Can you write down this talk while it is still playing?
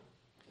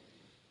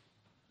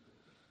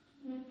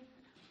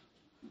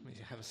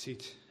Have a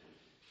seat.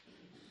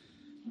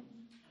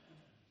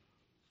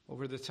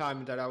 Over the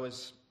time that I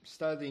was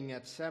studying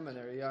at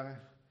seminary, I'm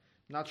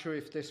not sure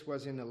if this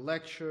was in a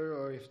lecture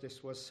or if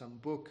this was some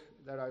book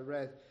that I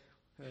read.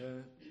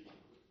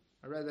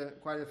 I read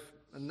quite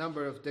a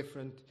number of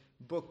different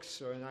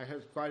books, and I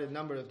heard quite a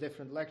number of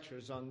different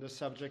lectures on the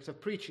subject of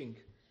preaching.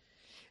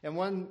 And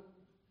one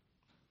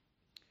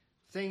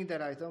thing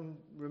that I don't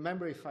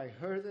remember if I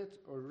heard it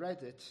or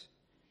read it,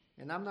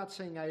 and I'm not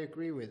saying I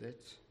agree with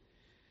it,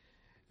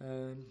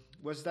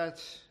 was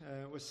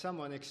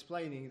someone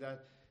explaining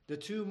that the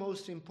two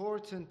most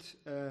important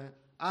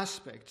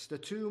aspects, the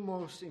two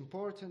most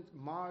important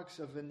marks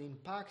of an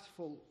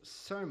impactful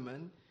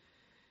sermon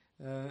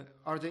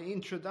are the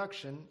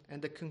introduction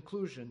and the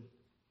conclusion.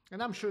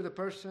 And I'm sure the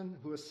person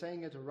who was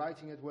saying it or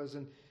writing it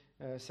wasn't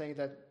saying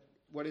that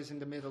what is in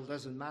the middle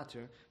doesn't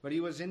matter, but he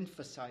was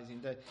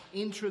emphasizing the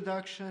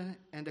introduction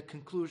and the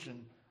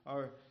conclusion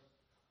are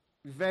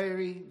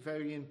very,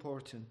 very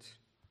important.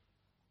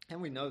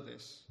 And we know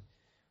this.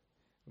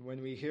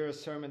 When we hear a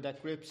sermon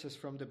that grips us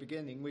from the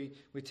beginning,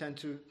 we tend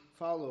to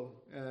follow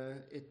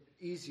it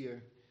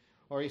easier.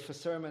 Or if a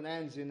sermon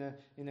ends in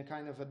a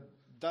kind of a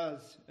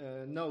does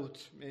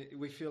note,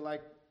 we feel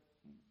like,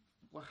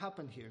 what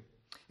happened here?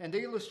 And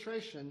the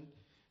illustration,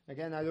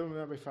 again, I don't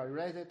remember if I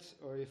read it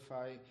or if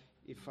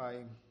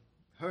I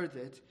heard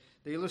it.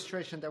 The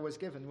illustration that was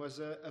given was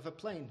of a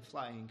plane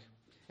flying.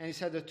 And he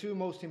said the two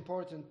most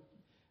important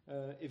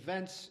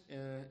events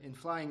in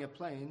flying a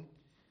plane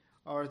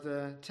are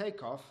the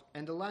takeoff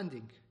and the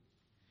landing.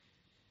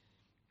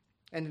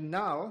 And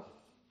now,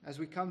 as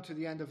we come to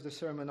the end of the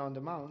Sermon on the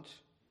Mount,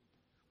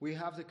 we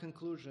have the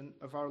conclusion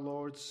of our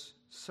Lord's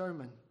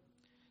sermon.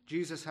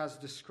 Jesus has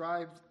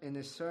described in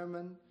his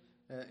sermon,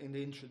 in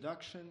the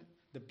introduction,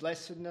 the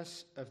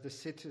blessedness of the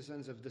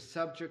citizens, of the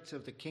subjects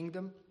of the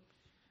kingdom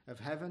of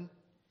heaven.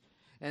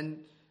 And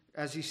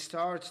as he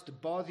starts the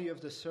body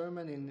of the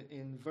sermon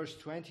in verse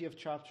 20 of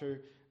chapter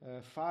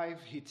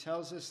 5, he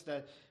tells us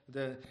that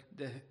the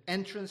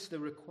entrance, the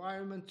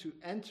requirement to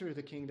enter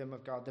the kingdom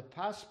of God, the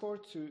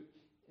passport to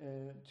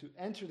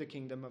enter the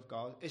kingdom of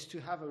God is to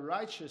have a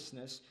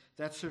righteousness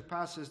that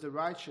surpasses the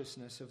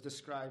righteousness of the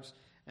scribes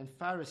and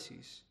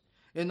Pharisees.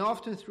 And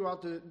often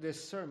throughout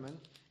this sermon,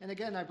 and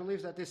again, I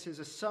believe that this is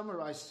a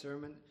summarized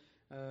sermon.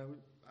 I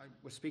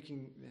was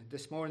speaking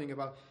this morning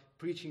about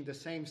preaching the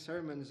same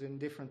sermons in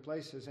different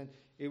places, and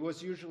it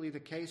was usually the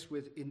case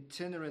with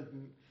itinerant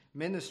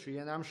ministry,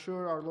 and I'm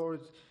sure our Lord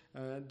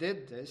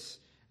did this.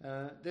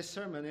 This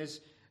sermon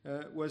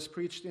was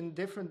preached in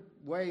different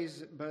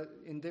ways, but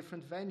in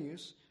different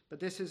venues, but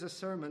this is a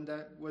sermon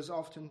that was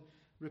often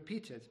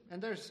repeated.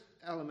 And there's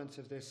elements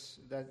of this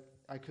that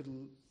I could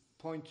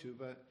point to,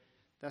 but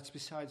that's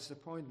besides the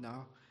point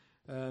now,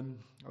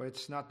 or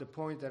it's not the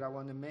point that I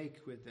want to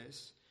make with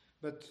this.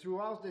 But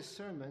throughout this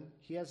sermon,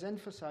 he has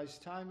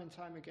emphasized time and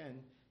time again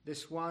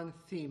this one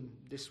theme,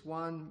 this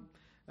one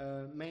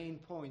main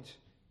point,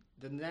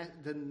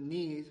 the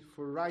need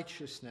for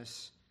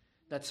righteousness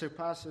that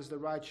surpasses the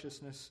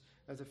righteousness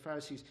of the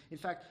Pharisees. In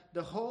fact,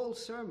 the whole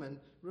sermon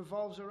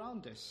revolves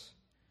around this.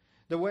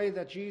 The way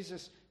that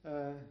Jesus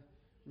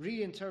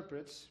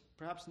reinterprets,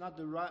 perhaps not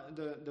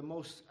the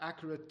most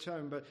accurate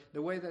term, but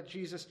the way that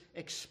Jesus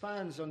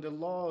expands on the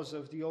laws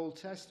of the Old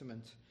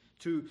Testament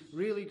to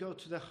really go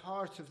to the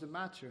heart of the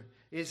matter.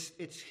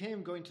 It's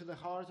him going to the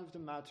heart of the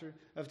matter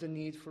of the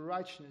need for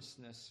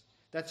righteousness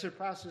that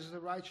surpasses the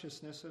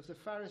righteousness of the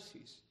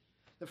Pharisees.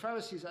 The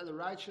Pharisees had a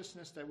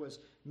righteousness that was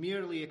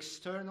merely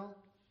external,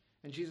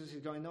 and Jesus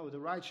is going, no, the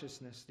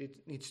righteousness,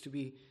 it needs to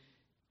be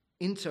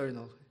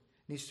internal.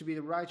 It needs to be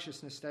the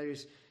righteousness that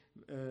is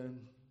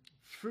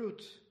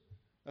fruit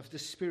of the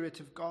Spirit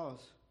of God.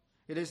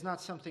 It is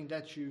not something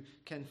that you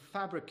can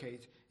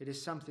fabricate. It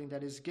is something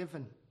that is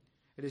given.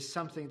 It is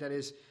something that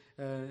is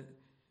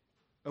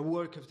a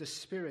work of the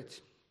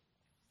Spirit.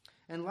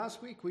 And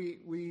last week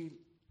we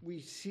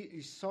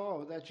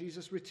saw that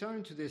Jesus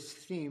returned to this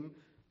theme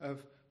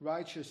of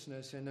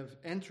righteousness and of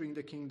entering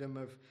the kingdom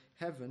of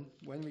heaven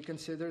when we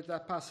considered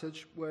that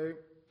passage where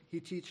he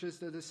teaches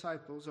the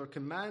disciples or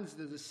commands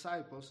the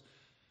disciples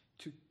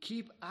to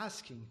keep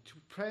asking, to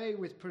pray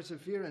with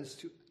perseverance,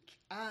 to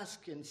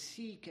ask and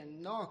seek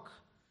and knock.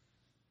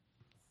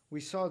 We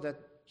saw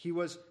that he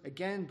was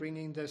again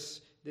bringing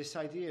this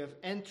idea of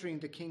entering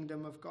the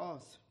kingdom of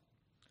God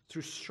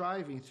through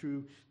striving,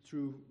 through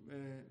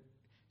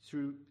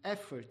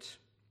effort.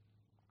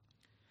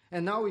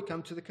 And now we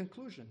come to the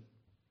conclusion.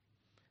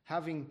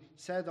 Having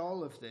said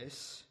all of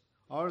this,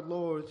 our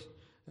Lord,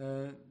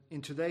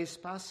 in today's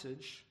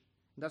passage,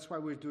 that's why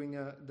we're doing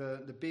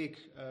the big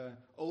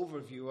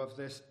overview of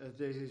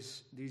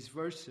these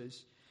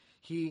verses.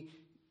 He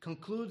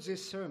concludes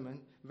his sermon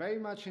very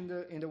much in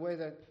the way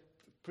that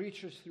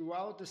preachers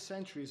throughout the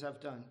centuries have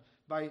done,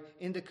 by,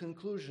 in the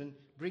conclusion,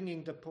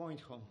 bringing the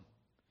point home,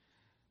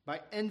 by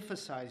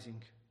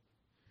emphasizing,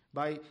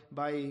 by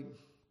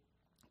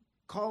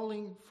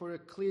calling for a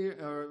clear,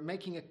 or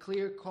making a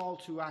clear call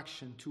to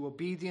action, to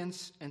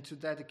obedience and to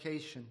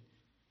dedication.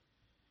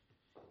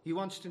 He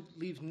wants to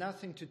leave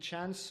nothing to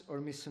chance or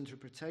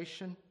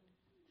misinterpretation.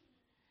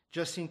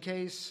 Just in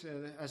case,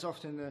 as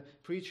often the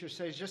preacher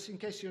says, just in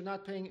case we're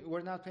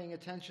not paying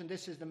attention,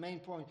 this is the main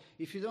point.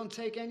 If you don't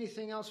take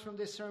anything else from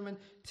this sermon,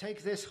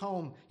 take this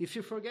home. If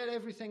you forget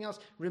everything else,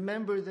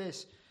 remember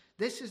this.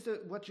 This is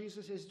what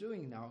Jesus is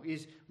doing now.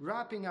 He's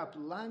wrapping up,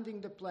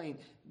 landing the plane,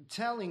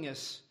 telling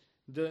us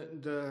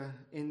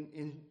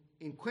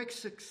in quick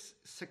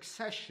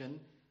succession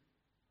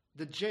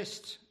the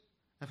gist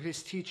of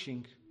his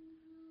teaching.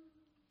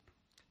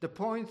 The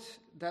point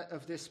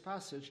of this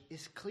passage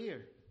is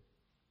clear.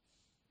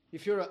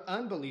 If you're an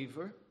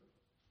unbeliever,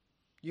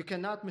 you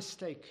cannot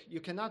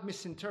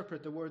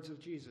misinterpret the words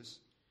of Jesus.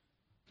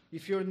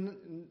 If you're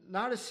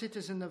not a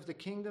citizen of the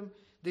kingdom,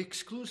 the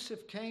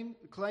exclusive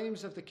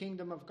claims of the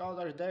kingdom of God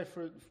are there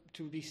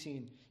to be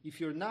seen. If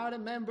you're not a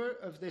member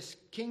of this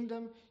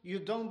kingdom, you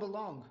don't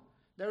belong.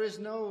 There is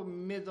no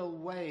middle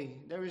way.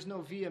 There is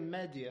no via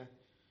media.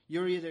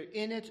 You're either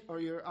in it or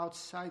you're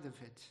outside of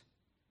it.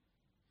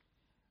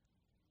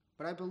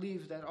 But I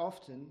believe that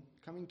often,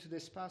 coming to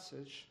this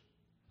passage,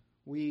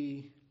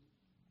 we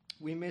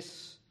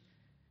miss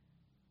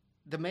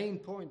the main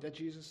point that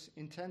Jesus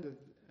intended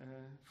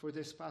for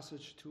this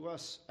passage to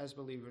us as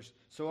believers.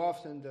 So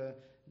often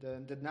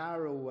the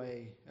narrow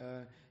way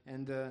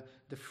and the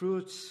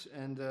fruits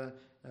and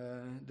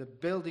the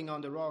building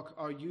on the rock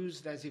are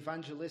used as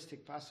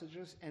evangelistic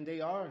passages, and they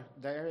are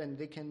there, and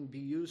they can be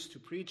used to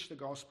preach the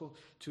gospel,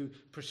 to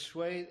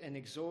persuade and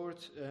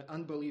exhort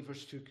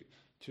unbelievers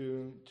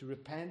to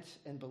repent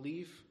and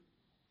believe.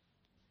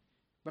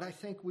 But I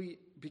think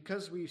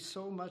because we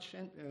so much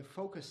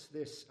focus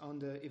this on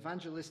the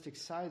evangelistic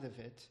side of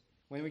it,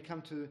 when we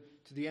come to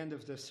the end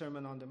of the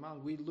Sermon on the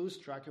Mount, we lose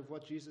track of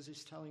what Jesus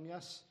is telling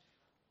us.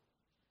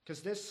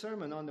 Because this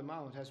Sermon on the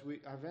Mount, as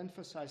I've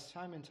emphasized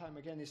time and time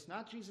again, is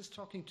not Jesus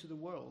talking to the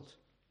world,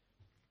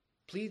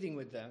 pleading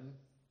with them,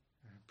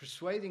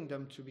 persuading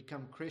them to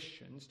become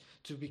Christians,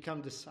 to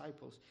become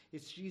disciples.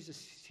 It's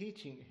Jesus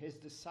teaching his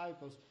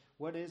disciples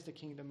what is the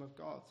kingdom of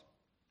God.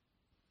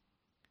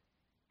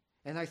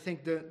 And I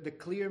think the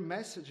clear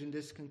message in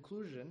this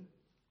conclusion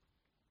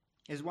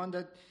is one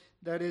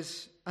that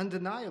is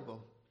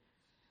undeniable.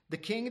 The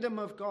kingdom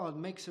of God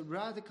makes a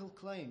radical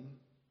claim.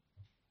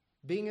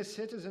 Being a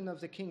citizen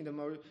of the kingdom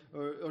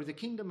or the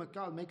kingdom of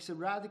God makes a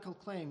radical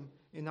claim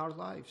in our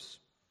lives.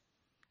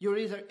 You're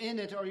either in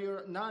it or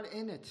you're not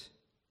in it.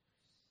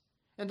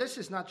 And this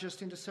is not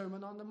just in the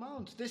Sermon on the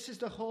Mount. This is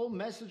the whole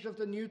message of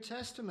the New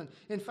Testament.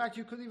 In fact,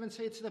 you could even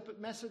say it's the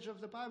message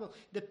of the Bible.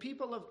 The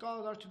people of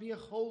God are to be a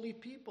holy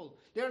people.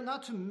 They are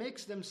not to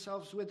mix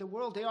themselves with the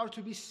world. They are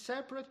to be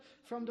separate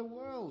from the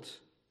world.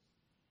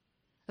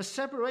 A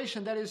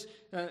separation that is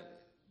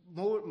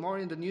more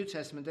in the New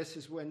Testament. This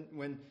is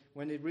when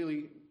it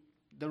really,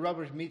 the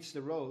rubber meets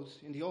the road.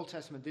 In the Old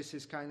Testament, this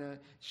is kind of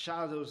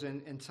shadows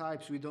and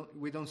types.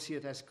 We don't see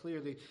it as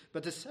clearly.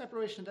 But the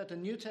separation that the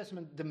New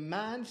Testament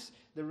demands,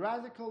 the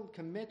radical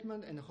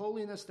commitment and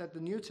holiness that the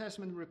New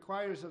Testament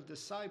requires of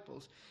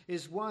disciples,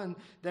 is one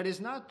that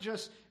is not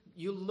just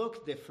you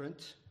look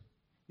different,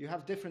 you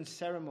have different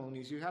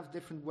ceremonies, you have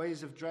different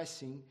ways of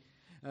dressing,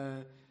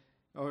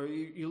 or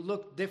you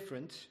look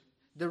different.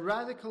 The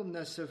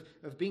radicalness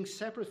of being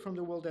separate from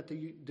the world that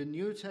the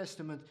New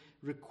Testament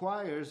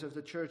requires of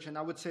the church, and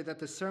I would say that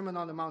the Sermon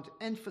on the Mount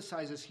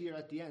emphasizes here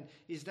at the end,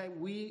 is that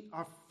we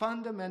are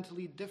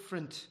fundamentally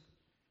different.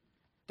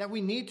 That we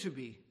need to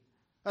be.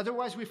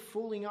 Otherwise we're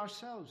fooling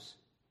ourselves.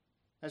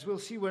 As we'll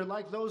see, we're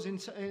like those in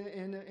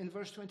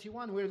verse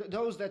 21. We're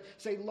those that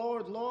say,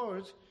 Lord,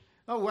 Lord,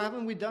 oh,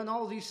 haven't we done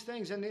all these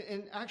things? And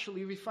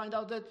actually we find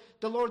out that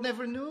the Lord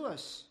never knew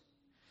us.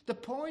 The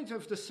point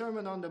of the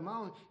Sermon on the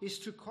Mount is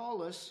to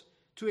call us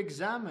to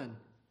examine,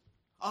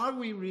 are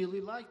we really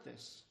like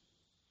this?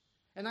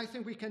 And I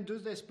think we can do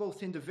this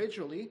both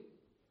individually,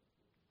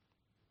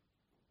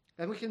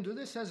 and we can do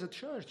this as a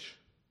church,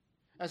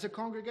 as a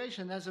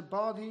congregation, as a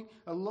body,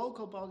 a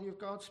local body of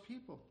God's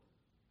people.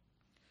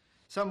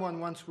 Someone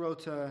once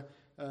wrote a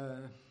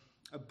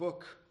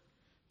book.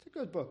 It's a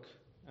good book.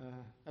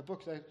 A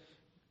book that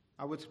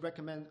I would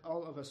recommend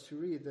all of us to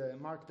read.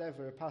 Mark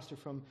Dever, a pastor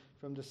from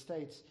the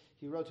States,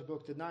 he wrote a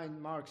book, The 9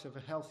 Marks of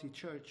a Healthy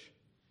Church.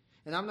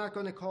 And I'm not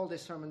going to call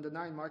this sermon the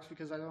 9 marks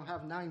because I don't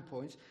have 9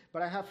 points,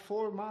 but I have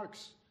 4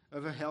 marks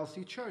of a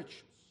healthy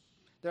church.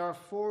 There are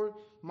 4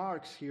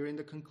 marks here in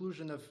the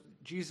conclusion of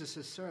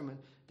Jesus' sermon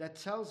that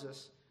tells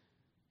us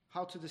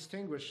how to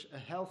distinguish a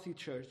healthy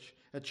church,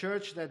 a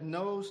church that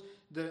knows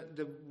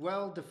the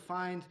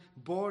well-defined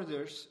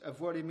borders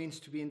of what it means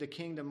to be in the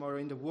kingdom or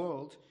in the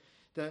world,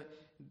 that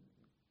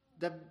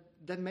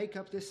make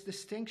up this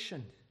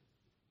distinction.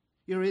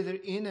 You're either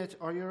in it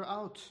or you're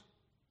out.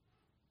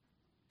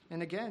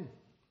 And again,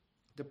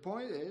 the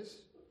point is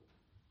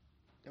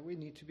that we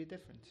need to be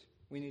different.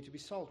 We need to be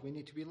salt. We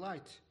need to be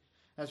light.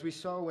 As we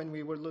saw when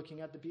we were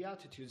looking at the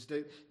Beatitudes,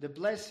 the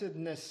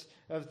blessedness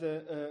of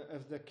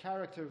the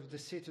character of the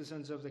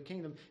citizens of the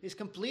kingdom is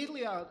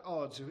completely at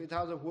odds with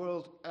how the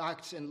world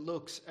acts and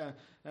looks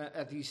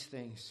at these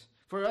things.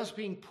 For us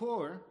being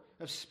poor,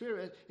 of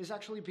spirit is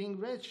actually being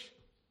rich.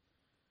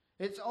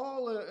 It's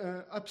all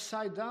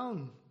upside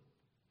down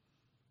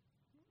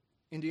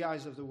in the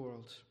eyes of the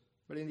world.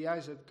 But in the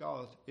eyes of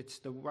God, it's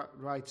the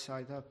right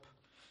side up.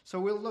 So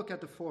we'll look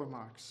at the 4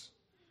 marks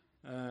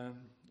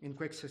in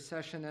quick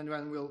succession, and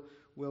then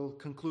we'll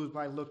conclude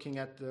by looking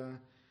at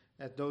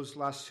those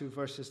last 2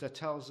 verses that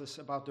tells us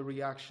about the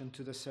reaction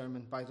to the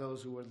sermon by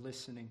those who were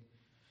listening.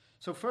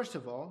 So first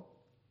of all,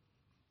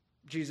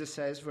 Jesus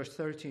says, verse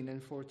 13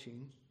 and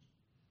 14,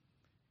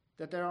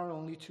 that there are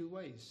only 2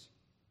 ways.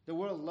 The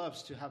world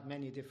loves to have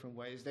many different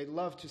ways. They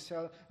love to say,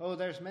 oh,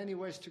 there's many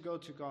ways to go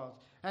to God.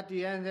 At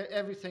the end,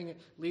 everything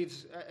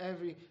leads,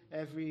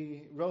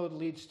 every road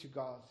leads to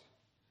God.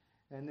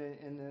 And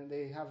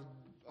they have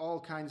all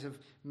kinds of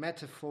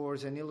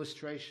metaphors and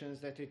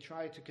illustrations that they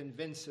try to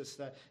convince us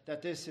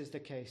that this is the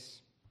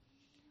case.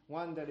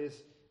 One that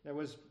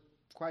was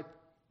quite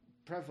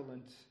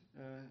prevalent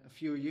a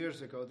few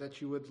years ago,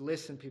 that you would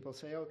listen people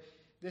say, oh,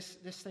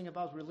 this thing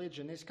about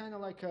religion is kind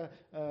of like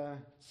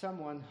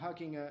someone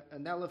hugging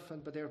an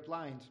elephant, but they're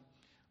blind.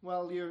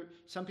 Well,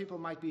 some people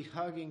might be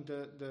hugging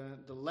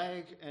the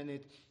leg, and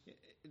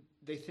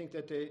they think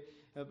that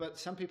but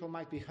some people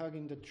might be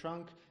hugging the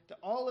trunk.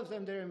 All of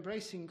them, they're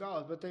embracing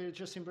God, but they're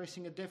just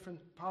embracing a different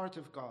part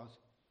of God.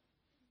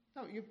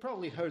 Now, you've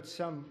probably heard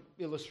some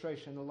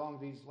illustration along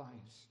these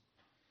lines.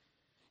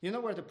 You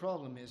know where the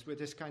problem is with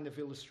this kind of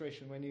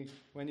illustration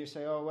when you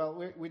say, oh,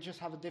 well, we just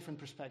have a different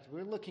perspective.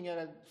 We're looking at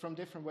it from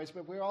different ways,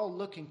 but we're all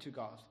looking to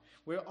God.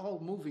 We're all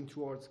moving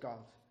towards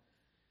God.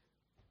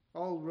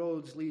 All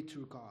roads lead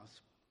to God.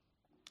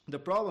 The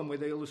problem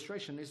with the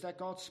illustration is that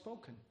God's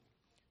spoken.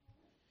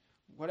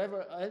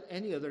 Whatever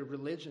any other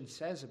religion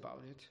says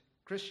about it,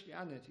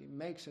 Christianity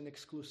makes an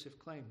exclusive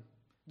claim.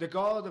 The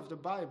God of the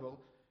Bible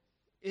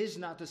is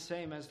not the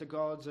same as the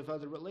gods of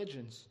other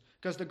religions.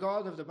 Because the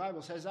God of the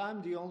Bible says,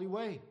 I'm the only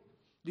way.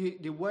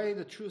 The way,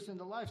 the truth, and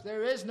the life.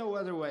 There is no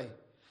other way.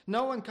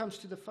 No one comes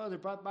to the Father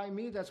but by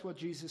me. That's what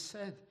Jesus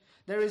said.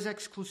 There is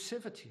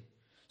exclusivity.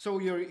 So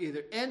you're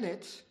either in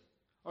it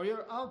or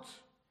you're out.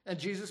 And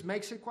Jesus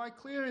makes it quite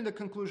clear in the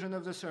conclusion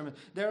of the sermon.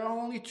 There are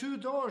only 2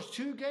 doors,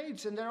 2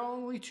 gates, and there are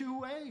only 2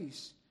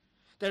 ways.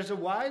 There's a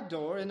wide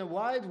door and a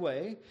wide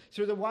way.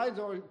 Through the wide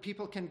door,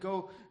 people can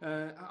go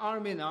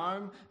arm in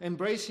arm,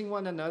 embracing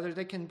one another.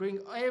 They can bring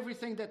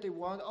everything that they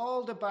want,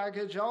 all the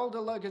baggage, all the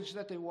luggage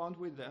that they want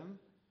with them.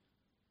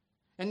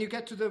 And you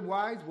get to the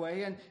wide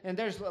way, and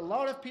there's a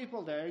lot of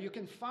people there. You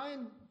can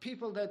find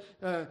people that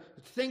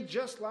think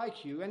just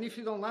like you. And if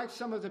you don't like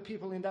some of the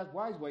people in that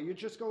wide way, you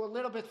just go a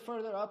little bit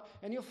further up,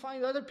 and you'll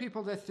find other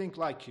people that think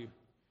like you.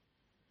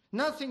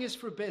 Nothing is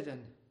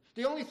forbidden.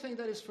 The only thing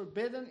that is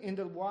forbidden in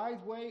the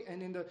wide way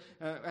and in the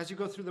as you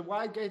go through the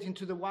wide gate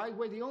into the wide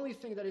way, the only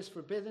thing that is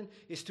forbidden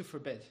is to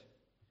forbid.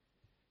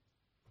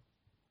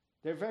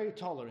 They're very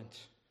tolerant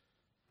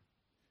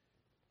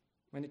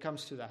when it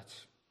comes to that.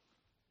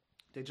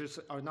 They just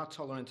are not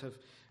tolerant of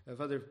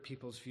other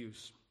people's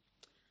views.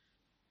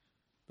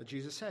 But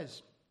Jesus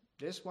says,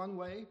 this one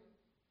way,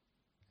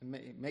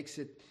 makes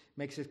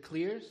it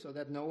clear so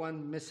that no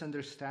one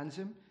misunderstands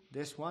him.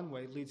 This one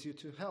way leads you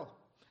to hell.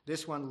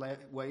 This one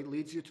way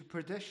leads you to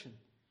perdition.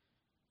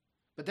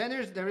 But then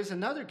there is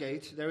another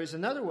gate, there is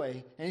another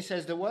way. And he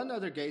says the one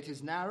other gate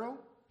is narrow.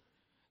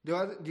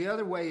 The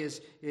other way is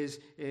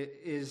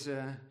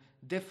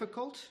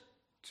difficult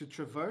to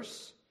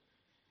traverse.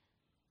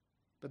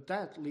 But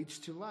that leads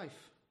to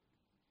life.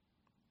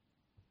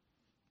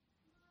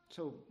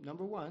 So,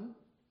 number 1,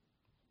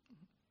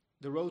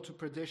 the road to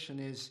perdition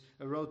is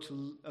a road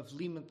of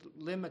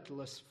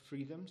limitless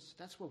freedoms.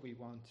 That's what we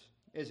want,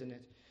 isn't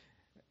it?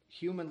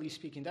 Humanly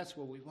speaking, that's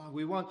what we want.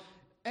 We want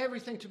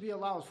everything to be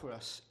allowed for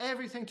us,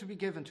 everything to be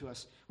given to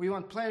us. We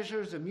want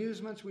pleasures,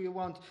 amusements, we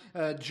want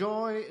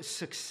joy,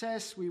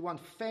 success, we want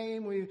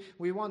fame,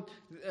 we want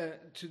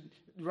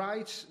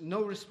rights,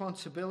 no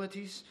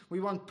responsibilities. We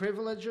want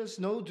privileges,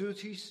 no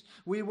duties.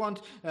 We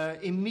want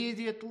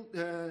immediate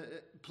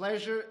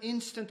pleasure,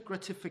 instant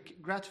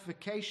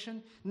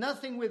gratification,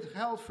 nothing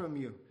withheld from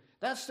you.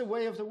 That's the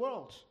way of the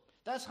world.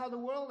 That's how the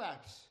world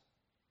acts.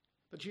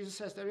 But Jesus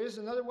says there is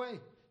another way.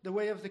 The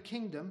way of the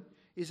kingdom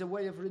is a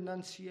way of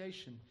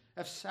renunciation,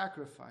 of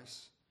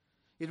sacrifice.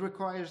 It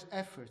requires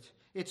effort.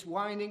 It's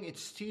winding,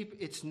 it's steep,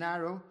 it's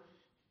narrow.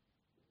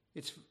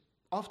 It's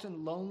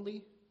often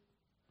lonely.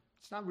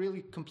 It's not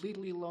really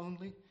completely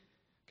lonely,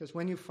 because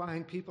when you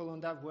find people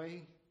on that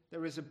way,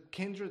 there is a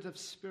kindred of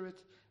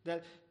spirit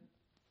that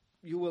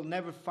you will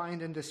never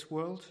find in this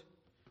world.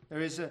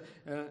 There is a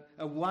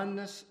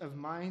oneness of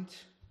mind.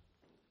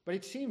 But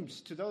it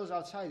seems, to those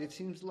outside, it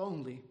seems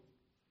lonely.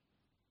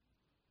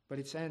 But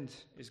its end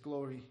is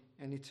glory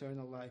and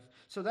eternal life.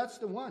 So that's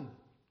the one.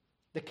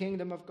 The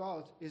kingdom of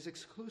God is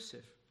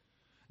exclusive.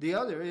 The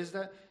other is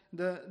that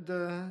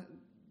the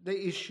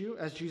issue,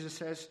 as Jesus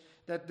says,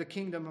 that the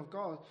kingdom of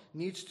God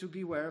needs to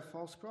beware of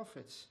false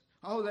prophets.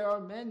 Oh, there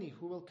are many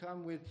who will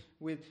come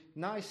with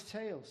nice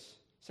tales,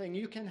 saying,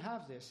 you can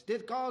have this.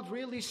 Did God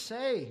really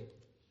say?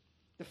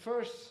 The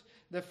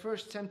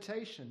first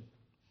temptation.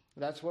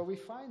 That's what we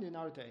find in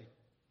our day.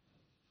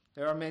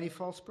 There are many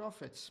false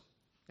prophets.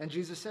 And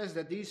Jesus says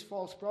that these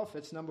false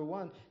prophets, number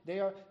one,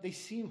 they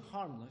seem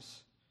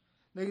harmless.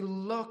 They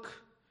look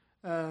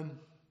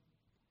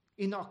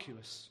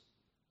innocuous.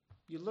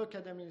 You look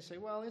at them and you say,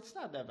 well, it's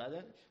not that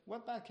bad.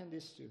 What bad can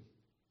this do?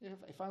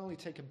 If I only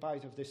take a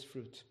bite of this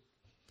fruit.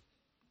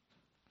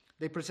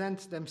 They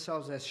present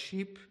themselves as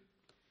sheep,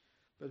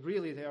 but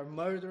really they are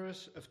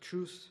murderers of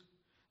truth.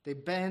 They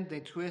bend, they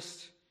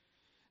twist.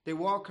 They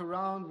walk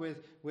around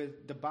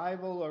with the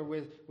Bible or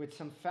with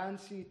some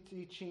fancy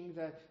teaching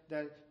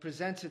that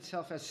presents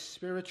itself as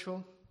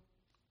spiritual.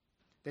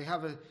 They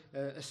have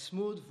a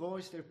smooth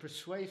voice. They're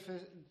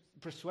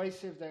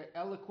persuasive. They're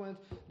eloquent.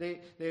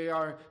 They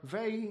are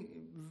very,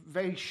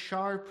 very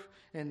sharp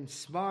and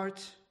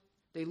smart.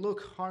 They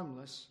look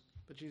harmless.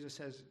 But Jesus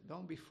says,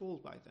 don't be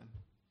fooled by them.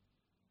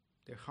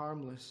 They're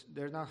harmless.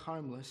 They're not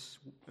harmless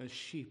as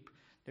sheep.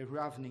 They're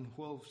ravening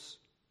wolves.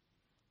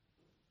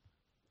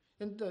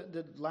 In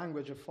the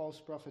language of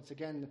false prophets,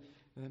 again,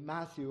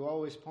 Matthew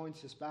always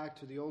points us back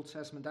to the Old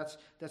Testament.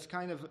 That's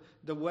kind of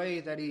the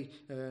way that he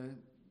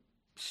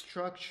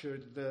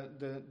structured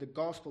the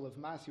Gospel of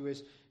Matthew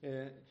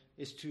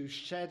is to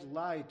shed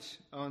light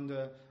on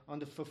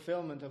the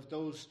fulfillment of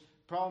those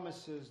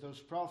promises, those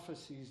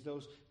prophecies,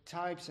 those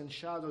types and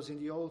shadows in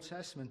the Old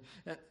Testament.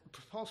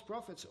 False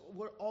prophets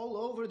were all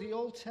over the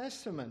Old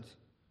Testament.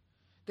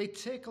 They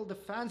tickled the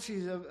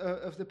fancies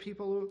of the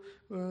people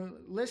who were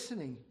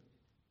listening.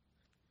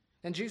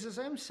 And Jesus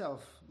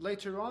himself,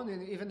 later on,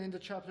 even in the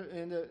chapter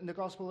in the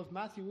Gospel of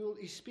Matthew,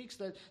 he speaks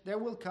that there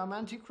will come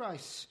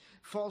antichrists,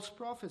 false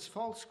prophets,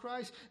 false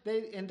Christs,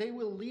 and they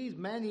will lead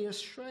many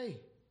astray.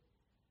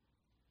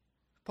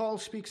 Paul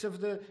speaks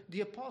of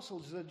the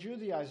apostles, the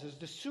Judaizers,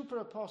 the super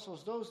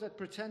apostles, those that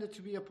pretended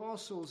to be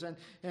apostles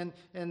and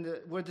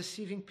were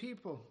deceiving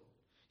people.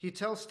 He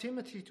tells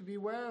Timothy to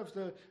beware of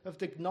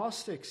the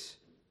Gnostics,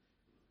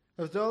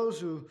 of those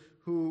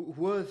who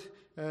would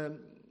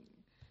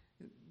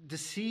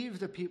deceive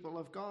the people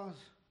of God.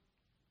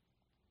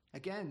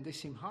 Again, they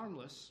seem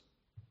harmless.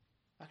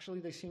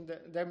 Actually,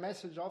 their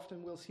message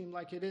often will seem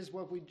like it is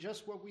what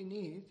we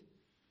need.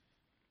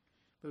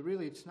 But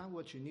really, it's not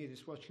what you need,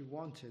 it's what you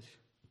wanted.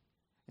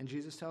 And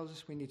Jesus tells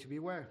us we need to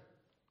beware.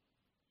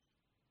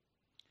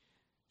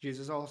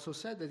 Jesus also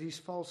said that these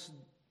false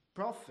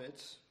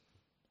prophets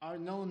are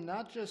known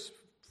not just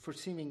for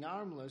seeming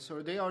harmless,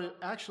 or they are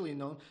actually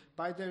known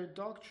by their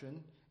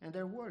doctrine and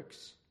their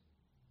works.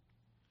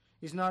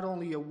 He's not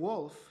only a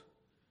wolf.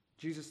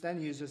 Jesus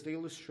then uses the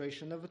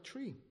illustration of a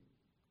tree.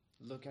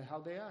 Look at how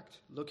they act.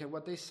 Look at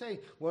what they say.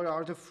 What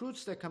are the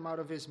fruits that come out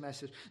of his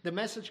message? The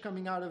message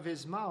coming out of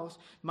his mouth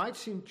might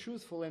seem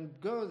truthful and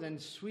good and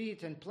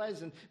sweet and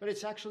pleasant, but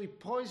it's actually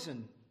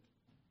poison.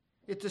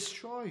 It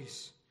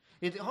destroys.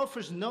 It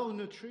offers no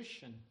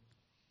nutrition.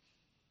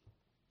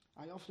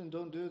 I often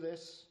don't do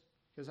this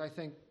because I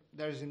think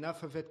there's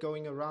enough of it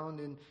going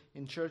around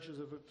in churches,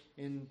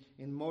 in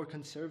more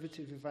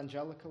conservative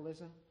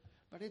evangelicalism.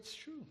 But it's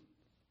true.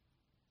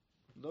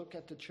 Look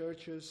at the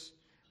churches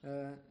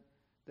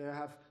that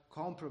have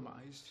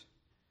compromised,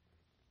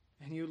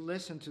 and you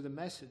listen to the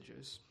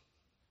messages,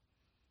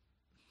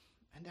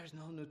 and there's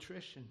no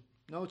nutrition,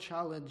 no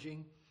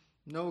challenging,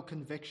 no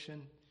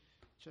conviction,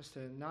 just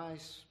a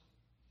nice,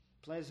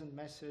 pleasant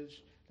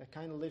message that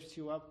kind of lifts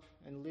you up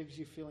and leaves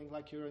you feeling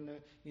like you're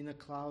in a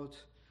cloud.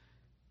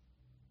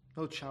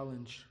 No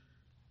challenge.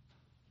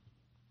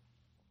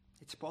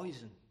 It's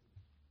poison.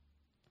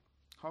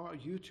 How are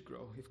you to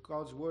grow if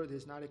God's word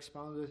is not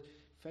expounded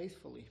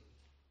faithfully?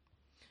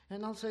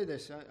 And I'll say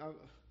this,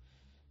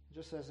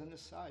 just as an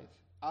aside,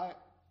 I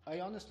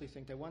honestly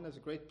think that one of the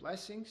great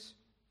blessings,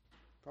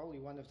 probably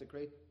one of the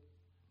great,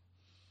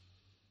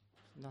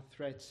 not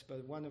threats,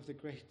 but one of the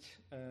great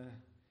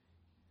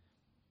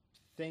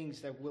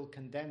things that will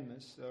condemn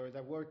us or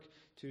that work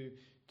to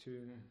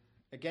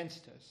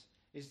against us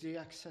is the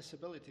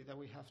accessibility that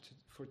we have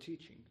for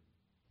teaching.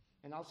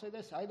 And I'll say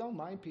this, I don't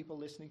mind people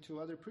listening to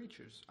other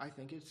preachers. I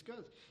think it's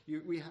good.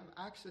 We have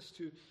access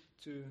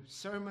to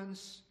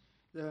sermons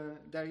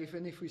that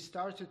even if we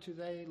started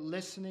today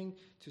listening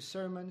to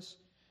sermons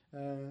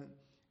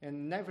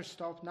and never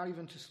stopped, not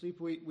even to sleep,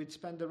 we'd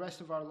spend the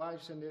rest of our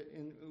lives and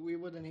we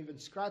wouldn't even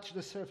scratch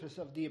the surface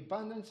of the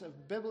abundance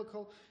of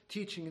biblical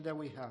teaching that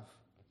we have.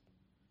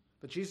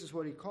 But Jesus,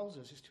 what he calls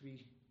us is to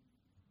be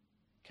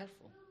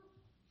careful.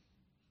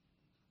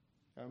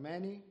 There are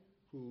many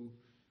who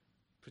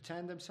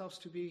pretend themselves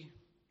to be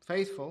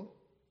faithful,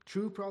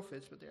 true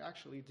prophets, but they're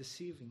actually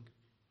deceiving.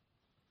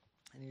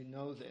 And you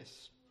know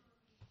this.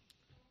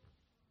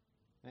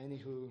 Many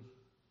who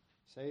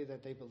say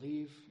that they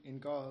believe in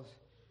God,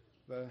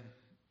 but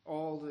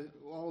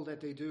all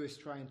that they do is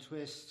try and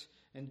twist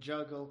and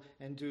juggle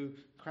and do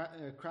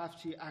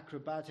crafty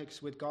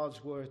acrobatics with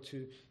God's word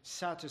to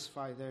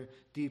satisfy their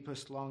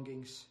deepest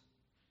longings.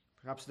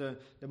 Perhaps the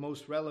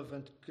most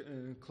relevant,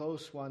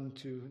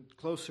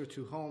 closer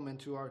to home and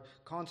to our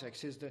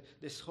context is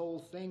this whole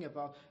thing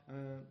about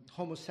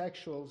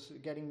homosexuals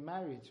getting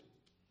married.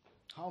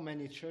 How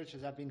many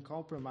churches have been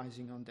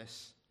compromising on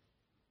this,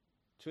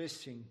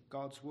 twisting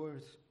God's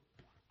word?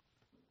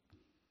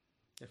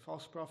 They're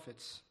false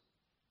prophets.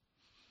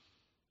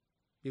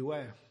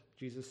 Beware,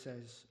 Jesus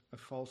says, of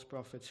false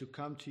prophets who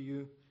come to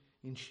you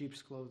in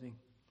sheep's clothing.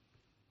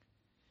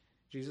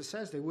 Jesus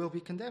says they will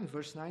be condemned.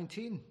 Verse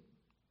 19.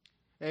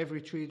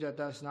 Every tree that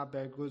does not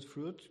bear good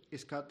fruit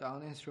is cut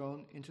down and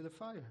thrown into the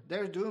fire.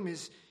 Their doom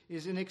is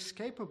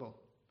inescapable.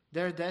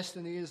 Their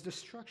destiny is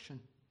destruction.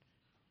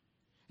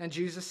 And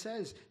Jesus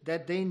says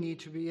that they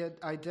need to be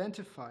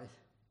identified.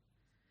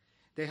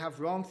 They have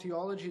wrong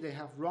theology, they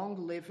have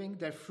wrong living,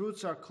 their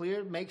fruits are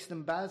clear, makes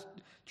them bad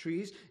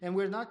trees, and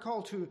we're not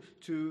called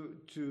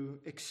to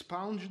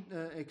expunge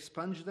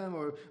them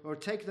or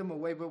take them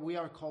away, but we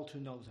are called to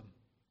know them.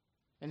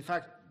 In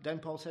fact, then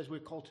Paul says we're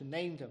called to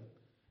name them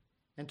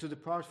and to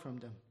depart from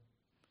them.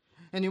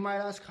 And you might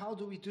ask, how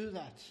do we do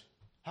that?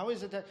 How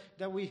is it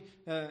that we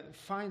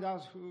find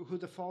out who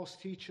the false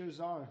teachers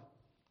are?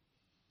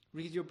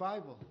 Read your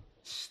Bible,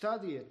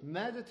 study it,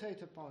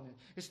 meditate upon it.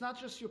 It's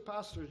not just your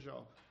pastor's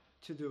job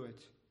to do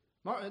it.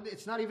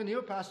 It's not even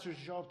your pastor's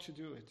job to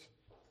do it.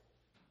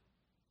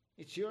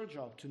 It's your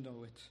job to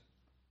know it.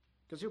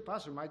 Because your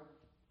pastor might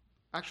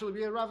actually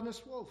be a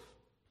ravenous wolf.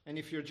 And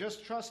if you're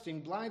just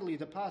trusting blindly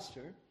the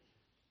pastor,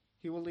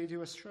 he will lead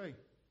you astray.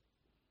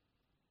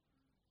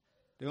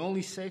 The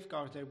only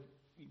safeguard that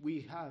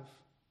we have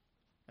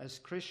as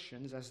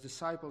Christians, as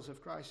disciples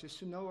of Christ, is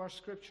to know our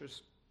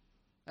scriptures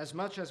as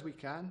much as we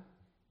can.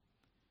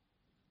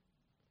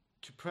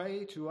 To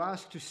pray, to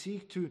ask, to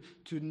seek, to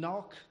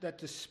knock, that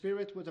the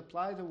Spirit would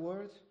apply the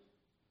Word,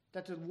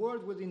 that the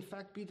Word would in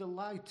fact be the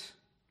light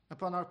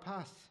upon our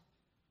path,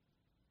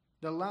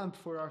 the lamp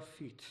for our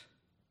feet.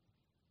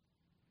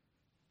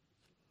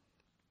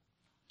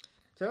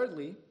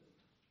 Thirdly,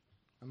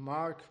 a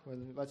mark, well,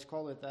 let's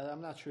call it that. I'm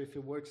not sure if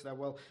it works that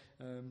well.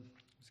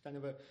 It's kind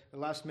of a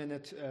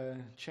last-minute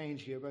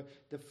change here. But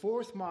the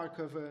fourth mark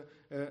of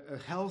a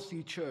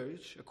healthy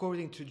church,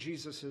 according to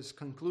Jesus'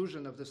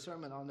 conclusion of the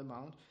Sermon on the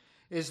Mount,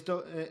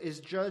 is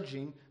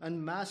judging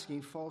and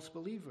masking false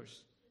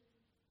believers.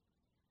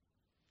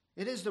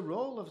 It is the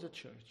role of the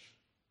church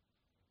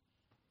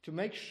to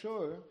make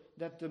sure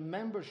that the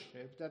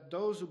membership, that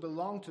those who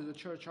belong to the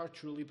church are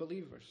truly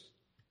believers.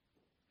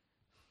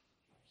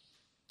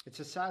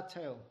 It's a sad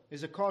tale.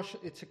 It's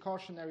a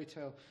cautionary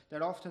tale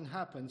that often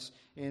happens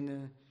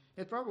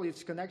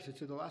it's connected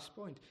to the last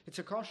point. It's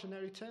a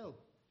cautionary tale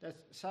that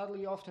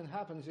sadly often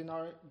happens in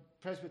our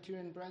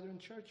Presbyterian brethren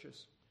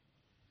churches.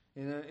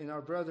 In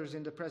our brothers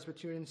in the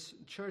Presbyterian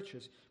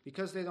churches,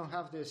 because they don't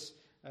have this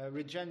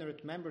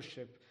regenerate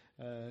membership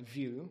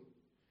view.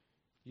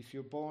 If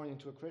you're born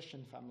into a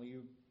Christian family,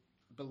 you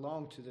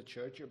belong to the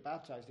church, you're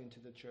baptized into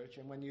the church,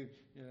 and when you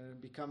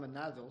become an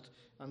adult,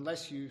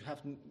 unless you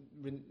have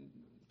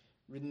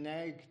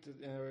reneged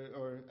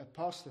or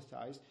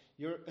apostatized,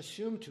 you're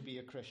assumed to be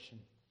a Christian.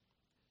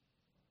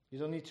 You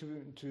don't need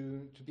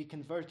to be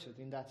converted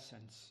in that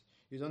sense.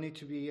 You don't need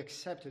to be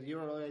accepted. You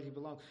already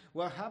belong.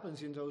 What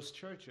happens in those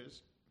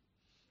churches,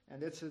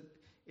 and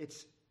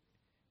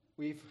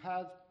we've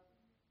had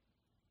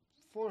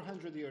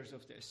 400 years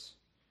of this,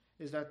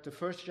 is that the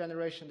first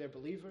generation, they're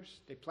believers.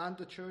 They plant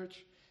the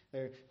church.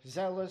 They're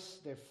zealous.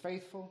 They're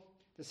faithful.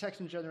 The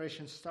second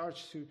generation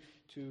starts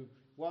to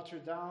water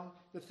down.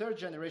 The third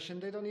generation,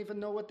 they don't even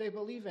know what they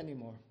believe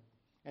anymore.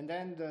 And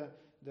then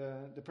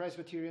the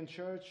Presbyterian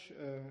Church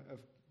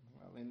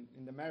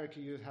in America,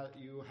 you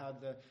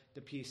had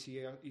the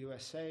PCA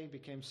USA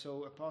became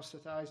so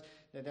apostatized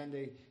that then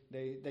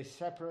they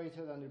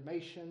separated under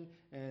Mason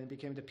and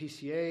became the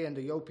PCA and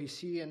the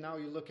OPC, and now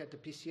you look at the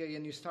PCA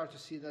and you start to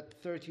see that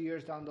 30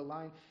 years down the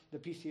line, the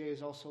PCA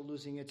is also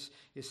losing its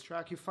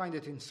track. You find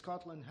it in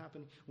Scotland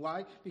happening.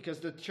 Why? Because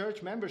the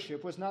church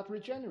membership was not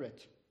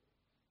regenerate.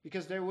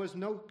 Because there was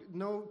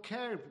no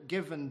care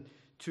given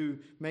to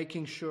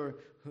making sure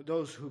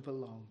those who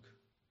belong.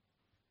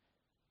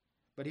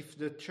 But if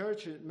the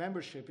church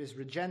membership is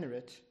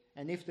regenerate,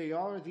 and if they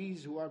are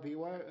these who are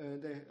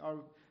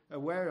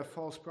aware of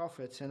false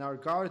prophets and are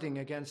guarding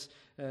against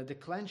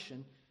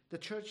declension, the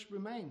church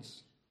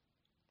remains.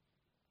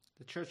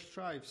 The church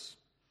thrives.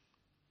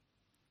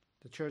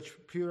 The church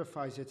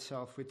purifies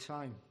itself with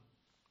time.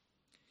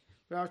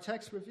 But our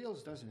text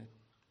reveals, doesn't it?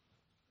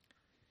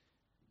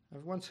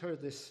 I've once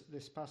heard this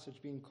passage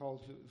being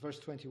called, verse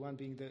 21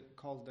 being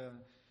called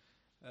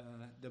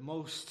the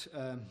most,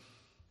 the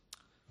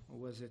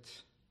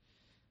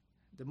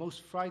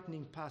most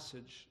frightening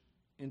passage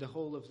in the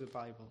whole of the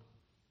Bible.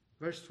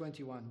 Verse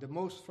 21, the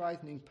most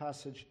frightening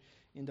passage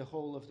in the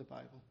whole of the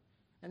Bible.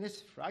 And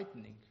it's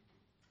frightening.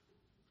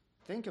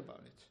 Think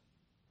about it.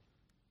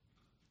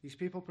 These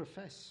people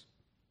profess.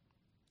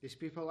 These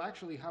people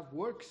actually have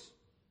works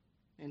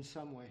in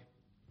some way.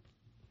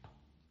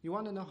 You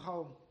want to know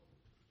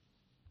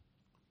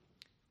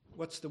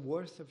what's the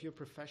worth of your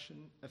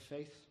profession of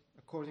faith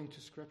according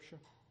to Scripture?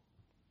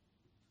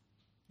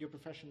 Your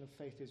profession of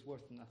faith is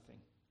worth nothing.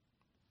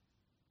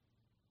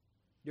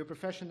 Your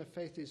profession of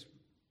faith is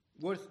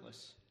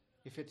worthless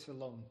if it's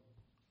alone.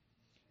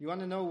 You want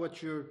to know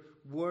what your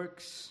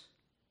works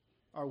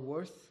are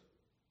worth?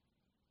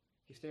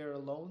 If they are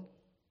alone,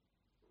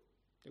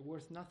 they're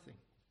worth nothing.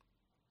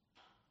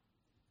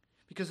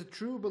 Because a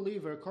true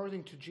believer,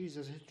 according to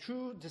Jesus, a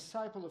true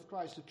disciple of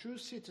Christ, a true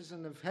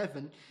citizen of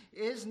heaven,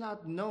 is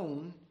not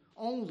known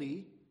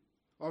only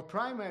or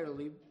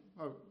primarily,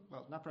 or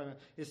well, not primarily,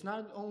 it's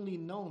not only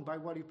known by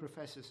what he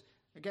professes.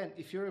 Again,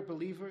 if you're a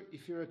believer,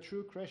 if you're a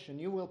true Christian,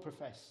 you will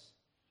profess.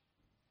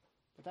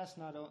 But that's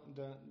not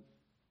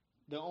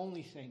the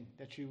only thing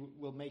that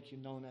will make you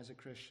known as a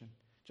Christian.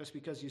 Just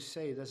because you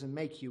say it doesn't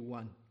make you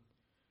one.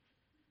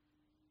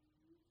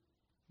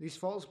 These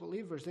false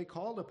believers, they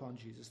called upon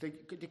Jesus. They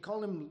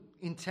called him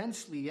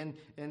intensely and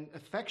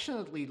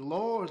affectionately,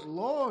 Lord,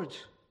 Lord.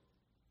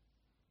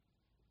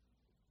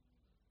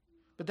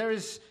 But there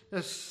is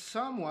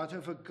somewhat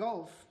of a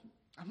gulf.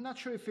 I'm not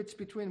sure if it's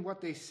between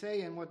what they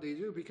say and what they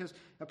do, because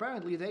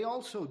apparently they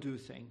also do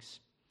things.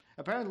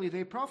 Apparently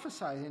they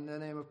prophesy in the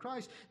name of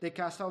Christ. They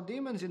cast out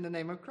demons in the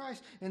name of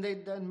Christ. And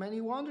they've done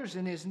many wonders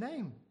in his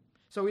name.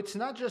 So it's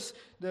not just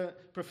the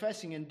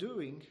professing and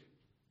doing.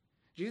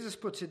 Jesus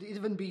puts it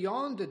even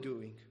beyond the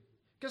doing.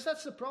 Because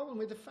that's the problem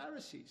with the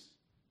Pharisees.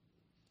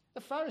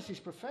 The Pharisees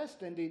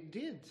professed and they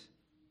did.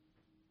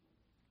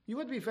 You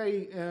would be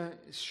very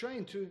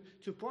strange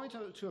to point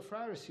out to a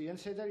Pharisee and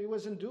say that he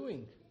wasn't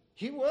doing.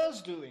 He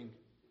was doing.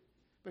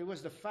 But it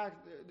was the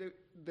fact,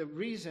 the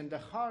reason, the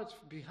heart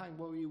behind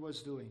what he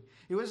was doing.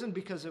 It wasn't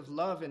because of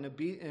love and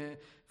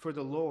for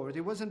the Lord.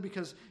 It wasn't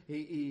because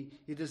he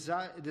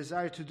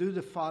desired to do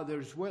the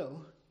Father's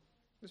will.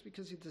 It was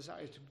because he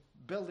desired to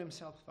build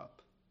himself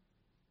up.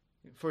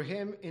 For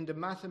him, in the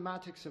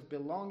mathematics of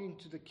belonging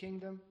to the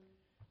kingdom,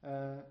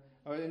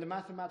 or in the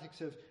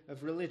mathematics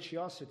of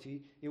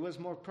religiosity, it was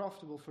more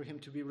profitable for him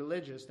to be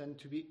religious than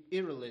to be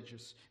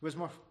irreligious. It was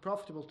more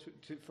profitable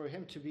for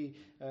him to be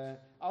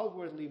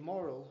outwardly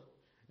moral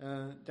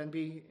than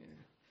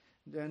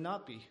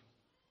not be.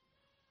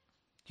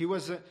 He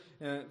was,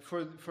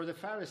 for the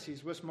Pharisees,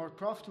 it was more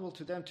profitable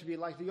to them to be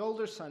like the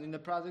older son in the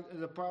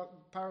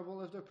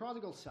parable of the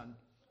prodigal son,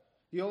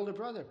 the older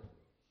brother.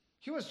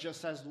 He was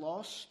just as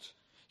lost.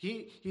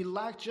 He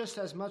lacked just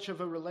as much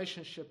of a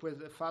relationship with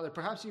the Father,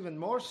 perhaps even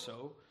more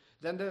so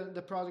than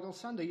the prodigal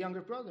son, the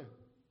younger brother.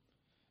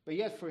 But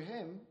yet for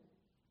him,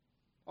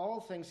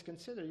 all things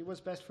considered, it was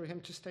best for him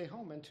to stay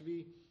home and to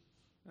be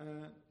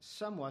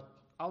somewhat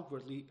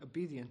outwardly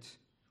obedient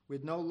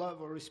with no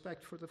love or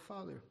respect for the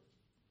Father.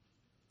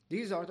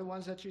 These are the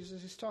ones that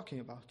Jesus is talking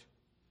about.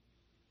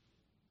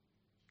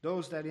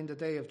 Those that in the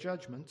day of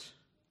judgment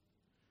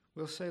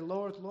will say,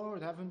 Lord,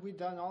 Lord, haven't we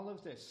done all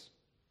of this?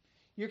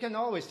 You can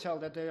always tell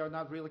that they are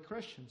not really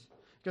Christians.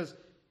 Because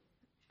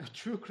a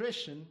true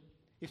Christian,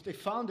 if they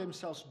found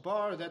themselves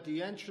barred at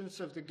the entrance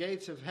of the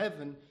gates of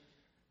heaven,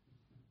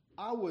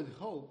 I would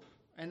hope,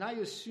 and I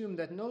assume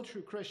that no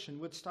true Christian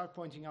would start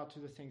pointing out to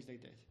the things they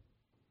did.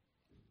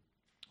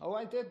 Oh,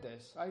 I did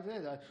this. I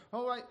did that.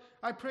 Oh,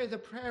 I prayed the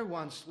prayer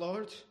once,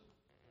 Lord.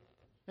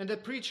 And the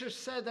preacher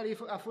said that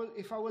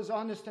if I was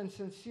honest and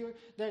sincere,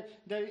 that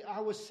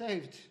I was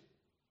saved.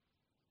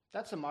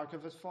 That's a mark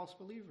of a false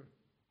believer.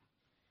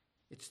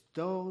 It's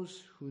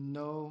those who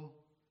know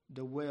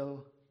the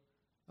will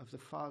of the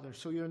Father.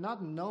 So you're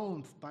not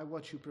known by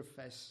what you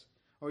profess.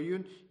 Or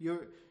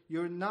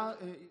you're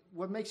not,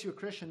 what makes you a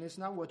Christian is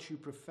not what you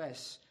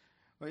profess.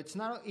 Or it's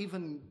not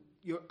even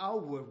your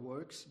outward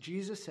works.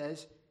 Jesus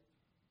says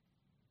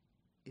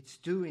it's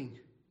doing,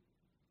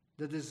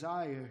 the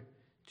desire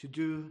to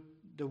do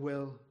the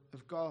will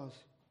of God.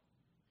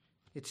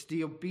 It's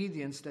the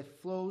obedience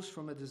that flows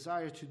from a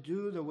desire to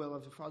do the will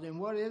of the Father. And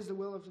what is the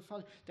will of the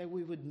Father? That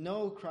we would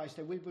know Christ,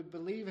 that we would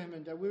believe him,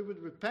 and that we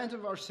would repent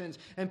of our sins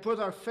and put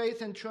our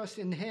faith and trust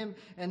in him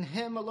and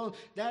him alone.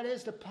 That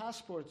is the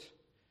passport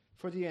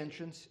for the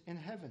entrance in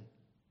heaven.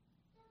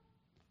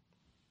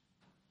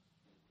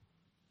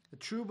 A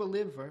true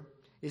believer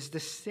is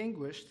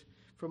distinguished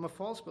from a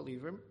false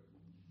believer,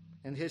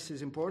 and this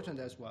is important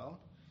as well,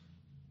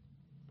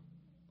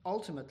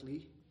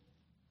 ultimately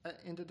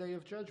in the day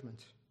of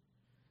judgment.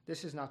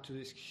 This is not to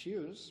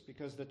excuse,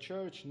 because the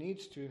church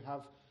needs to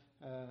have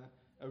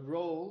a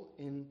role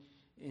in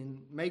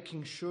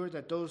making sure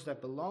that those that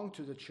belong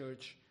to the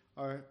church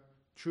are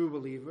true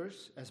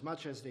believers as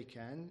much as they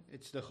can.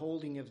 It's the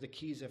holding of the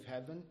keys of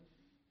heaven.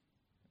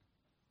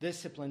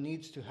 Discipline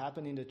needs to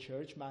happen in the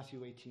church,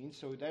 Matthew 18.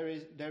 So there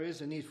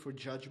is a need for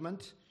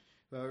judgment,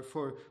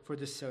 for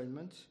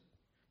discernment.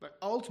 But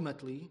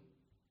ultimately,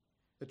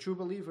 a true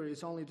believer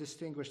is only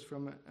distinguished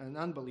from an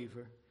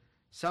unbeliever.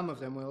 Some of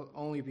them will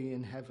only be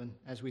in heaven,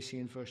 as we see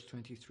in verse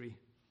 23.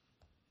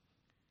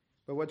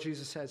 But what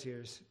Jesus says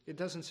here is, it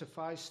doesn't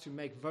suffice to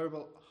make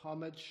verbal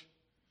homage.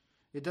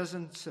 It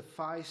doesn't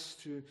suffice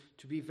to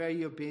be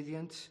very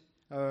obedient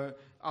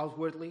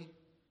outwardly,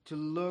 to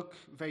look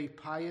very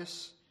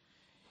pious.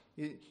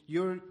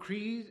 Your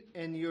creed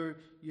and your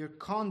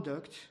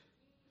conduct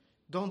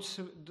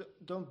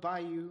don't buy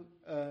you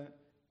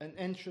an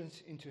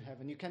entrance into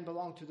heaven. You can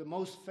belong to the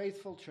most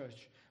faithful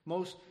church,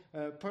 most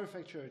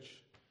perfect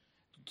church,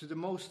 to the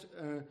most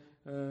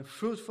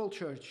fruitful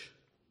church.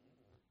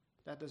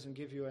 That doesn't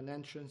give you an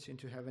entrance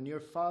into heaven. Your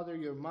father,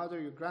 your mother,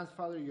 your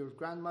grandfather, your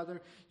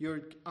grandmother,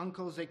 your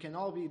uncles, they can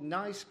all be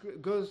nice,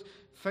 good,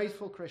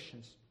 faithful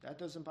Christians. That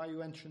doesn't buy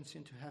you entrance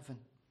into heaven.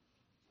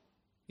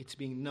 It's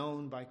being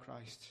known by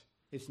Christ.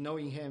 It's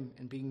knowing Him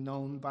and being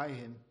known by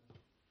Him.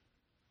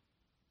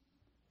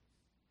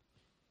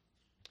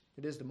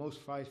 It is the most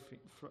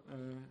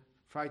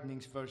frightening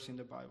verse in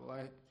the Bible.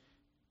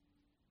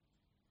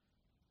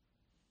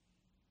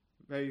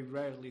 Very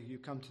rarely you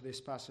come to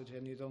this passage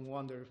and you don't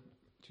wonder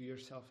to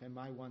yourself, am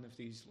I one of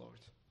these, Lord?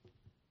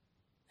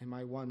 Am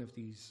I one of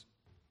these?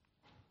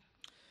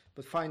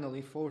 But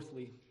finally, fourth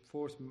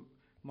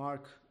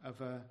mark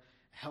of a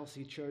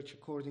healthy church,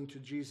 according to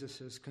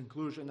Jesus'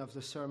 conclusion of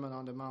the Sermon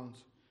on the Mount,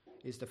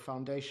 is the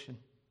foundation.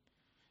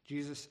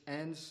 Jesus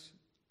ends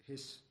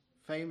his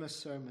famous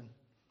sermon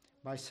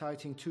by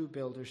citing 2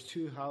 builders,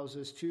 2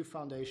 houses, 2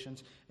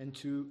 foundations, and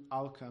 2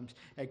 outcomes.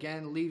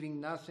 Again,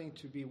 leaving nothing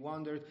to be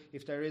wondered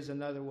if there is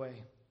another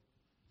way.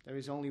 There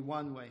is only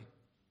one way.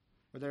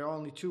 Or there are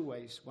only 2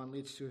 ways. One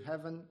leads to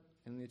heaven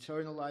and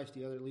eternal life.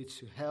 The other leads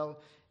to hell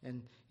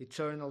and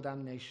eternal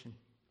damnation.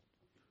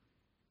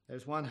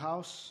 There's one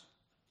house.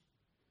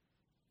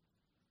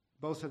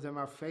 Both of them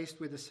are faced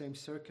with the same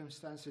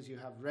circumstances. You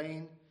have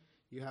rain,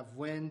 you have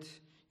wind,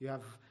 you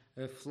have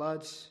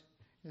floods.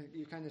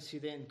 You kind of see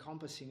the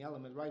encompassing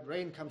element, right?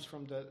 Rain comes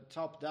from the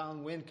top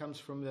down, wind comes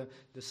from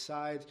the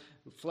side.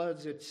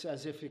 Floods, it's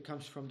as if it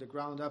comes from the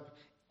ground up.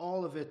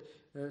 All of it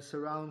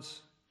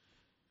surrounds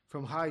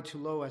from high to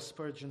low, as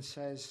Spurgeon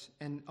says.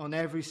 And on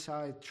every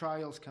side,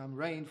 trials come,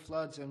 rain,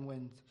 floods, and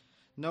wind.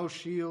 No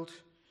shield.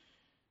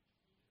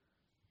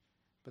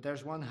 But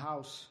there's one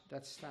house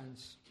that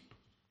stands.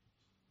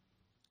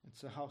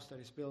 It's a house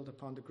that is built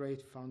upon the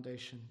great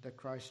foundation that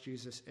Christ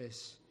Jesus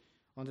is,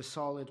 on the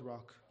solid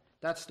rock.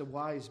 That's the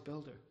wise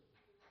builder,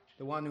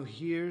 the one who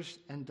hears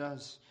and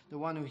does, the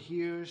one who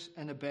hears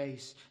and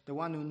obeys, the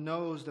one who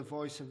knows the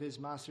voice of his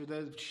master,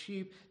 the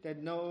sheep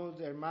that know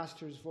their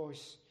master's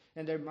voice,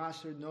 and their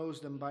master knows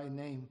them by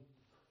name.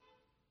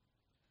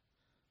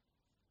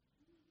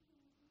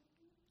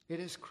 It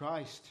is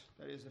Christ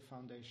that is the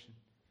foundation,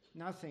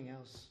 nothing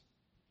else.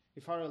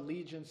 If our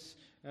allegiance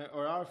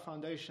or our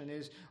foundation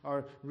is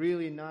our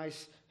really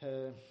nice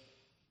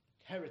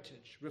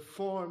heritage,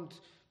 Reformed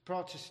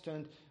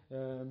Protestant,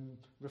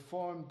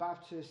 Reformed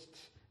Baptist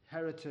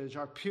heritage,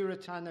 our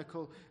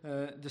puritanical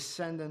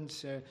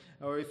descendants,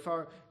 or if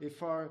our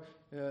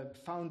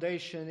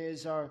foundation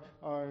is our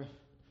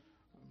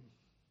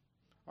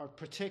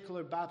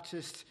particular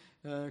Baptist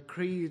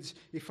creeds,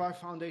 if our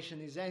foundation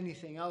is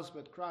anything else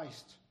but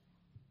Christ,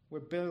 we're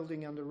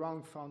building on the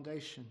wrong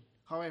foundation.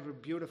 However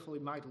beautiful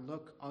it might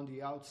look on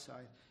the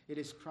outside, it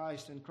is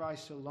Christ and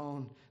Christ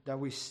alone that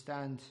we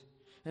stand.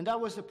 And that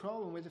was the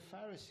problem with the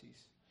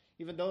Pharisees.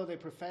 Even though they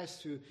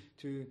professed to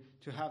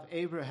have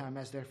Abraham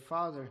as their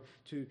father,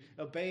 to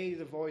obey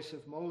the voice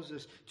of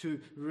Moses, to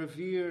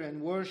revere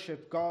and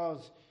worship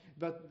God,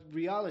 but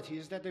reality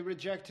is that they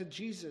rejected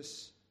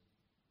Jesus.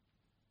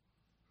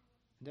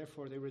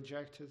 Therefore, they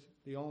rejected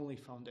the only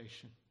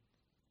foundation.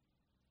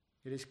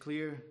 It is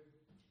clear.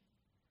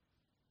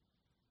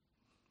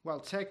 Well,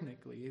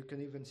 technically, you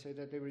can even say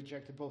that they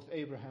rejected both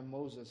Abraham,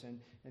 Moses,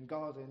 and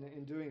God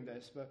in doing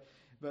this. But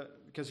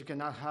because you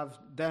cannot have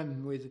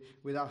them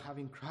without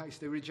having Christ.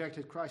 They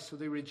rejected Christ, so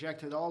they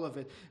rejected all of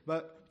it.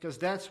 But because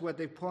that's what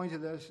they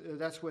pointed us,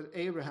 that's what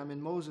Abraham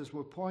and Moses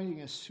were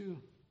pointing us to.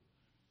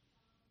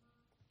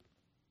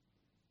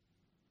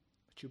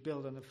 But you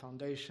build on the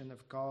foundation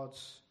of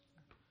Christ.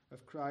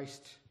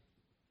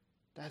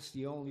 That's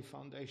the only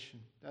foundation.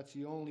 That's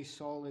the only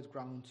solid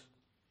ground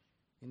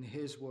in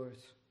His Word.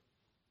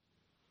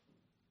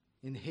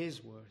 In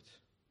His Word.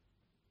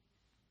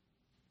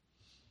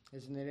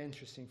 Isn't it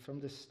interesting?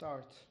 From the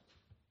start,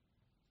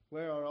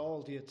 where are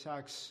all the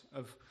attacks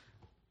of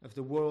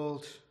the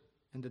world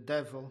and the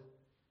devil,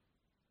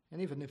 and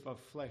even if our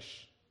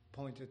flesh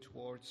pointed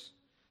towards?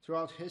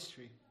 Throughout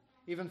history,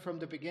 even from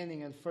the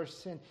beginning and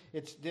first sin,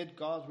 it's did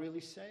God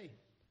really say?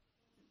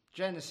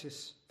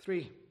 Genesis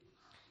 3,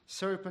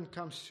 serpent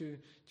comes to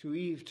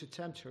Eve to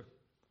tempt her.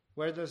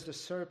 Where does the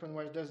serpent,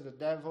 where does the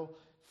devil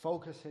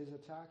focus his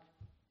attack?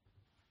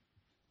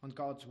 On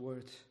God's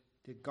word.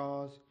 Did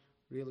God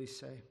really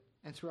say?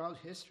 And throughout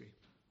history,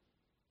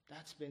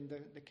 that's been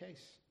the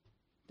case.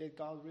 Did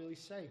God really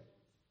say?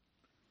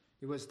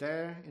 It was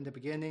there in the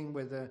beginning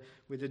with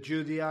the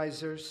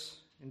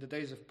Judaizers in the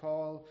days of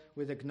Paul,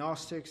 with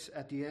agnostics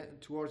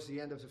towards the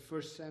end of the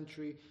first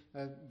century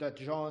that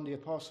John the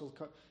Apostle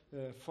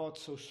fought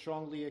so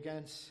strongly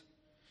against.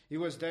 He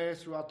was there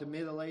throughout the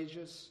Middle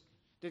Ages.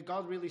 Did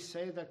God really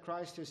say that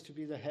Christ is to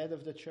be the head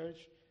of the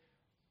church?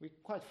 We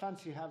quite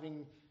fancy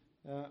having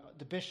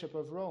the Bishop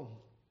of Rome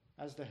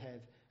as the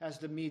head, as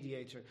the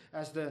mediator,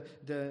 as the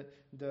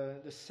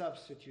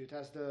substitute,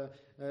 as the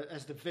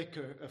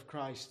vicar of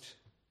Christ.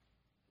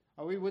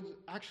 Or we would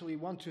actually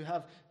want to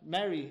have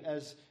Mary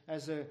as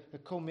a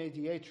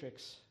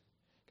co-mediatrix,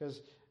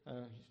 because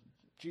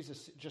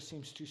Jesus just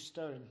seems too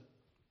stern.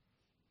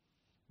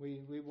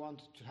 We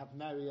want to have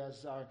Mary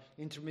as our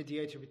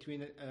intermediator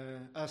between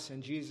us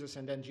and Jesus,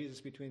 and then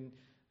Jesus between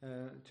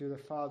to the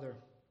Father.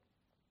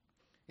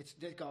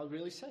 Did God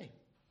really say?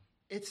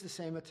 It's the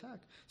same attack.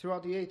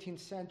 Throughout the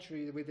 18th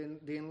century with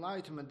the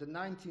Enlightenment, the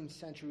 19th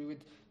century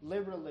with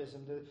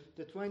liberalism,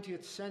 the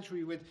 20th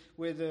century with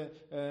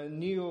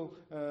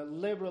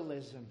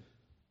neo-liberalism,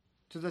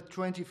 to the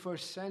 21st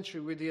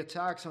century with the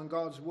attacks on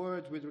God's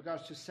Word with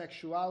regards to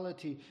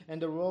sexuality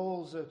and the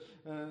roles,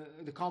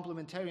 the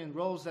complementarian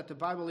roles that the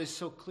Bible is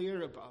so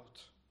clear about.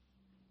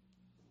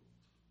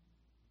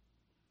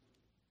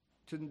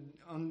 To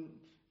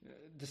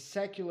the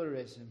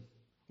secularism,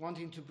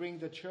 wanting to bring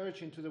the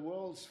church into the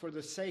world for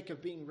the sake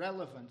of being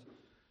relevant.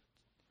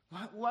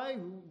 Why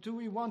do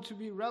we want to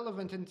be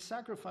relevant and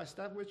sacrifice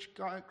that which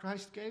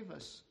Christ gave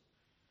us?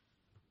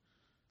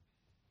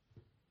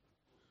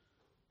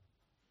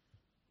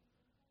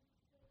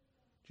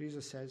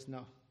 Jesus says,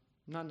 no,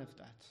 none of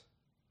that.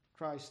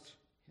 Christ,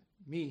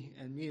 me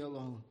and me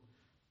alone,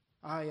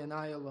 I and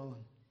I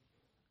alone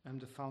am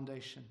the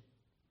foundation,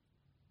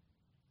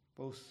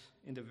 both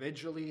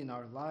individually in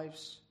our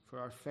lives, for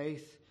our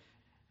faith,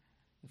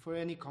 and for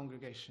any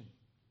congregation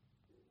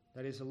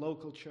that is a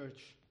local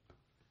church,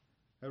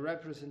 a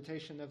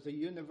representation of the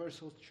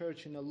universal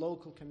church in a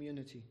local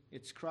community.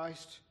 It's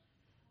Christ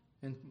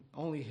and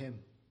only Him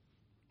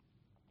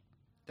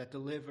that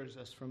delivers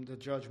us from the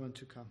judgment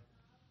to come.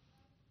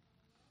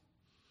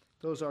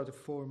 Those are the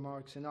 4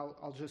 marks, and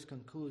I'll just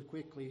conclude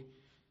quickly,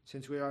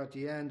 since we are at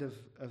the end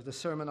of the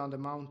Sermon on the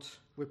Mount.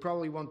 We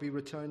probably won't be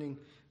returning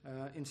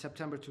in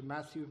September to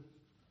Matthew.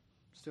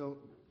 Still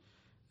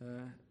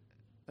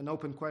an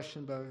open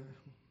question, but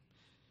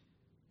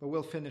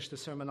we'll finish the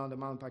Sermon on the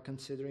Mount by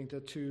considering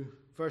the 2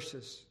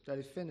 verses that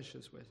it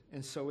finishes with.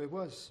 And so it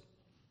was,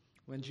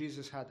 when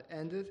Jesus had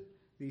ended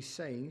these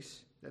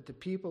sayings, that the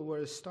people were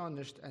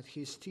astonished at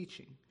his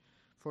teaching,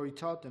 for he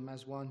taught them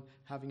as one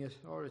having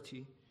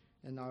authority,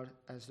 and not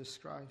as the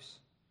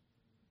scribes.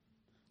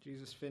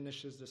 Jesus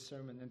finishes the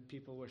sermon and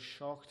people were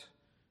shocked,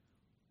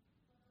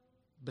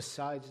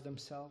 besides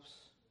themselves,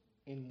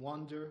 in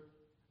wonder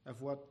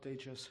of what they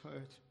just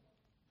heard.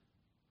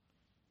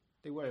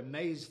 They were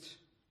amazed.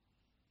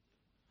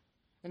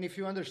 And if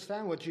you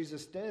understand what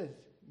Jesus did,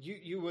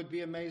 you would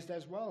be amazed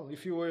as well.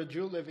 If you were a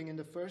Jew living in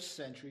the 1st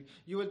century,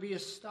 you would be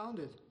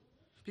astounded.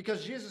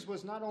 Because Jesus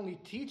was not only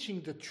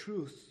teaching the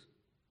truth,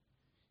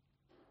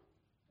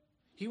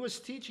 he was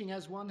teaching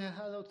as one who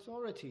had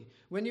authority.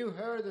 When you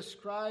heard a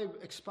scribe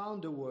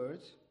expound the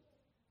word,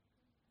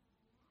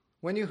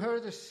 when you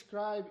heard a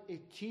scribe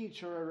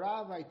teach or a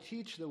rabbi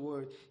teach the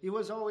word, it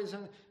was always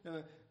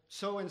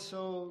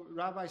so-and-so,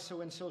 Rabbi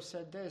so-and-so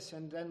said this,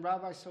 and then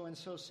Rabbi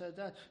so-and-so said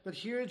that. But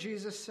here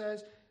Jesus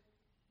says,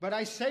 but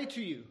I say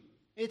to you,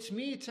 it's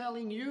me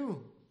telling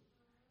you.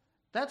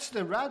 That's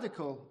the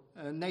radical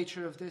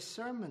nature of this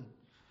sermon.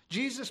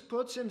 Jesus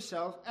puts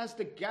himself as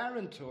the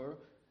guarantor,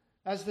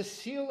 as the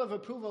seal of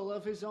approval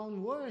of his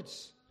own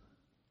words.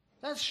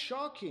 That's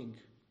shocking.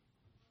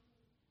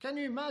 Can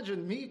you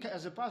imagine me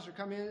as a pastor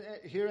come in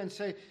here and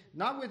say,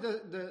 not with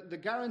the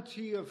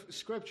guarantee of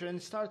Scripture,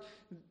 and start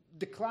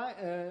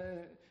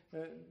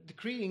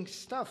decreeing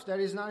stuff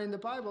that is not in the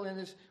Bible, and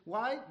it's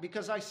why?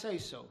 Because I say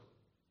so.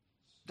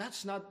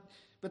 That's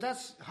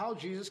how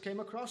Jesus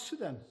came across to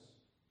them.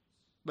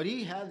 But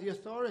he had the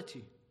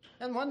authority.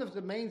 And one of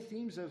the main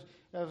themes of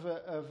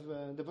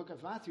the book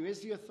of Matthew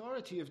is the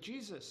authority of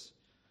Jesus.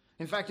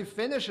 In fact, it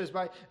finishes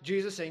by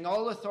Jesus saying,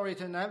 all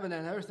authority in heaven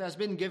and earth has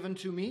been given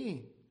to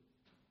me.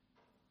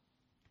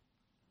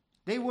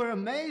 They were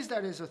amazed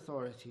at his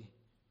authority.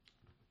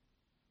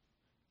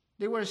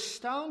 They were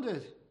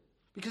astounded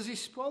because he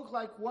spoke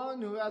like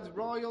one who had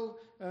royal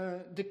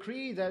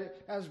decree,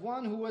 that as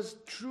one who was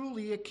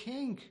truly a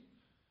king,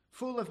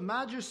 full of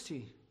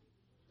majesty.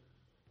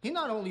 He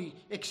not only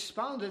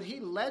expounded, he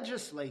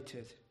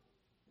legislated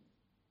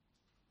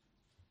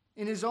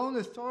in his own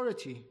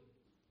authority.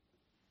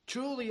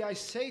 Truly I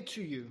say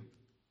to you.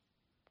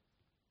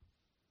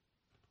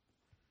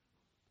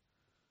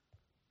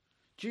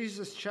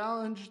 Jesus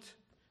challenged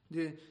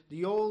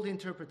the old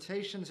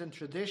interpretations and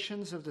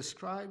traditions of the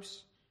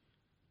scribes.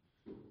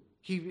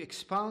 He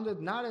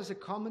expounded not as a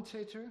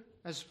commentator,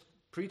 as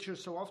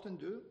preachers so often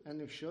do,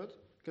 and we should,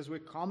 because we're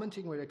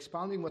commenting, we're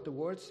expounding what the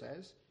word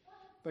says.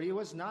 But he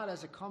was not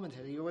as a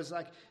commentator. He was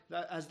like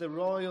as the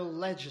royal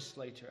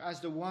legislator,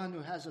 as the one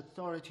who has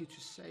authority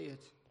to say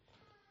it.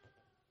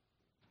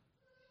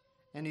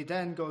 And he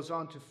then goes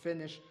on to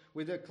finish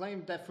with a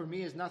claim that for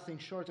me is nothing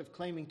short of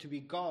claiming to be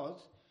God,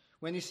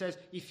 when he says,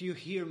 if you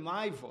hear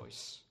my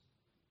voice.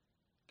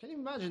 Can you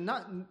imagine?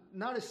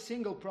 Not a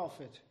single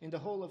prophet in the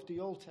whole of the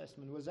Old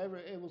Testament was ever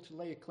able to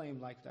lay a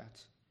claim like that.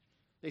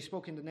 They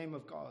spoke in the name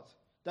of God.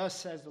 Thus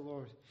says the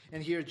Lord.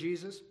 And here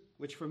Jesus,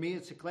 which for me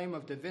it's a claim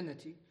of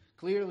divinity,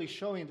 clearly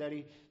showing that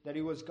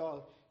he was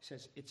God, he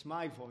says, it's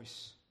my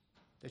voice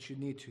that you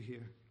need to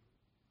hear.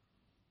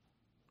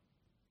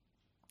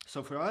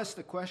 So for us,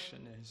 the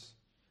question is,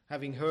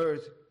 having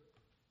heard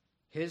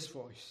his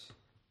voice,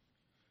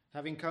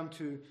 having come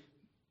to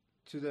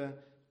the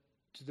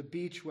to the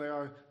beach where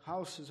our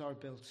houses are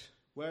built.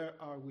 Where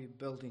are we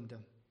building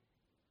them?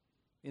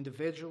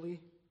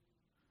 Individually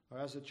or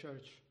as a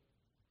church?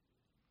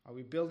 Are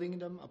we building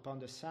them upon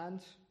the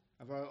sand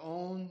of our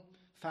own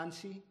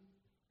fancy?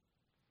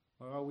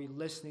 Or are we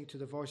listening to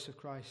the voice of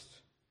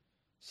Christ,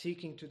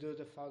 seeking to do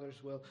the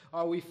Father's will?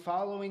 Are we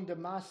following the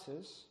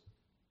masses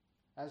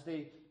as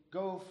they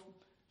go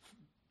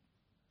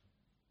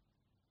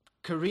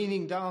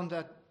careening down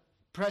that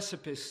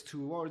precipice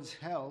towards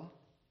hell?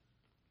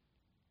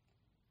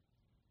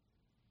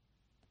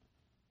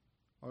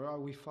 Or are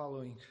we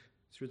following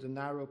through the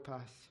narrow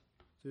path,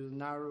 through the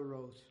narrow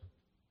road,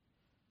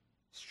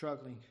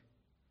 struggling,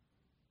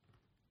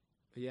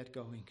 but yet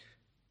going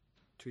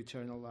to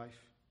eternal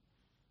life?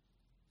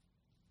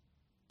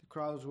 The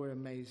crowds were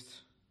amazed,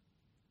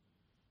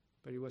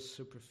 but it was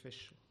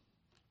superficial.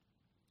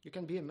 You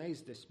can be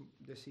amazed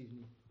this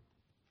evening.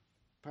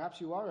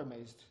 Perhaps you are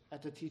amazed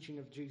at the teaching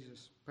of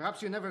Jesus.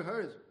 Perhaps you never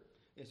heard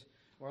it.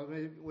 Well,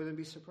 I wouldn't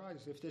be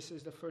surprised if this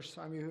is the first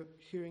time you're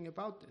hearing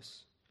about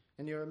this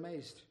and you're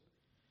amazed.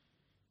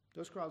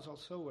 Those crowds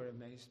also were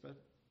amazed, but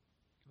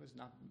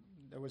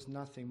there was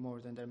nothing more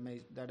than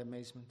that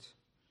amazement.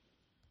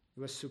 It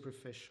was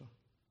superficial.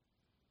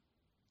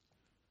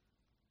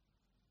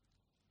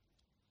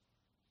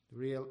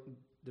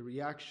 The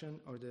reaction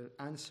or the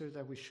answer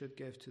that we should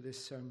give to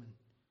this sermon,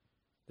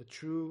 the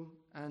true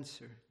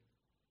answer,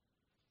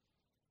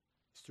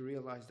 is to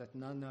realize that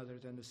none other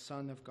than the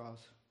Son of God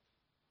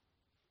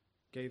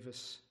gave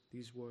us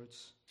these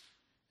words,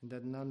 and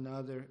that none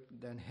other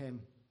than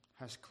Him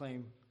has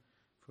claim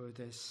for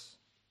this.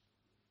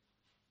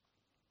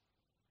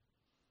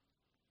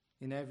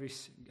 In every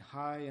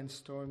high and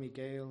stormy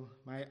gale,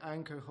 my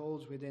anchor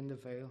holds within the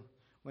veil.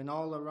 When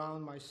all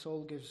around my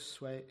soul gives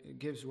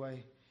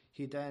way,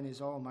 He then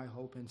is all my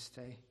hope and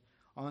stay.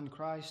 On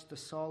Christ, the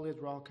solid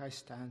rock, I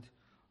stand.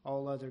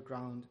 All other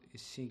ground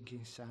is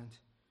sinking sand.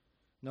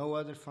 No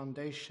other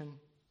foundation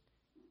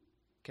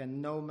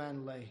can no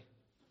man lay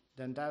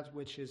than that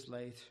which is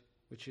laid,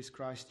 which is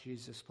Christ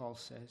Jesus, Paul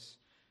says.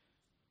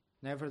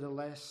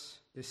 Nevertheless,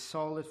 this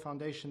solid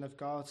foundation of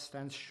God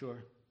stands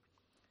sure,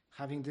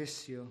 having this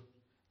seal: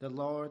 the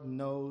Lord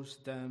knows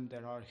them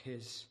that are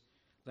His.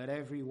 Let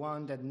every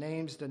one that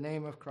names the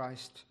name of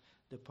Christ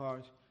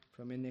depart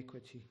from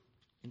iniquity.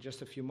 In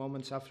just a few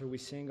moments after we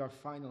sing our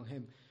final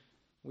hymn,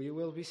 we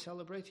will be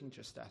celebrating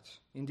just that.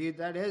 Indeed,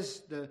 that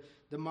is the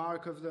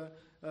mark of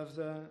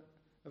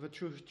a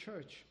true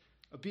church: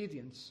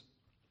 obedience.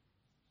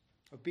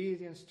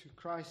 Obedience to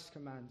Christ's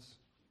commands.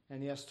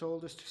 And He has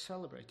told us to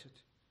celebrate it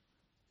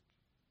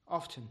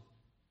often.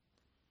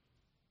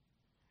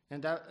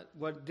 And that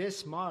what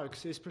this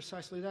marks is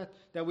precisely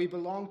that we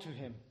belong to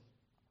Him.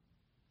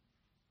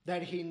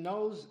 That He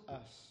knows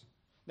us.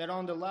 That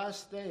on the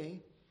last day,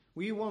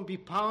 we won't be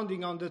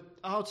pounding on the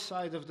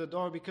outside of the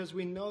door, because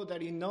we know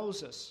that He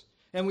knows us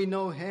and we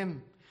know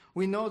Him.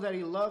 We know that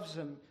He loves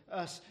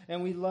us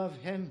and we love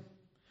Him.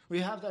 We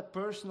have that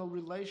personal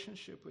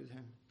relationship with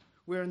Him.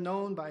 We are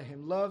known by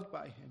Him, loved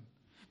by Him.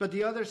 But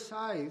the other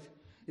side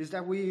is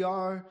that we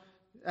are,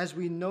 as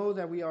we know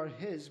that we are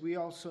His, we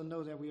also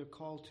know that we are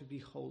called to be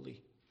holy,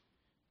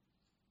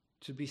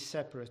 to be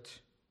separate,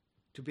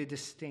 to be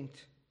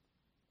distinct.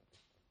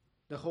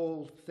 The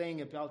whole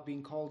thing about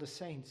being called the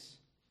saints.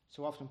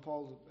 So often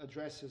Paul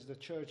addresses the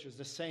church as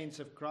the saints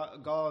of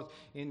God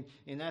in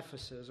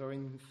Ephesus or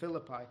in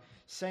Philippi.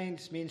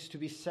 Saints means to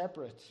be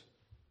separate,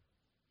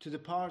 to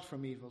depart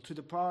from evil, to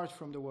depart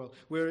from the world.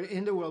 We're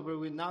in the world, but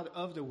we're not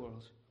of the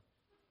world.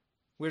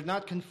 We're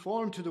not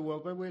conformed to the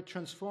world, but we're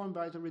transformed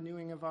by the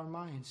renewing of our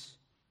minds.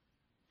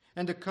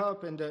 And the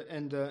cup and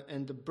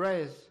the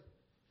bread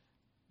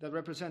that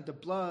represent the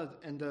blood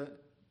and the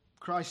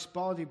Christ's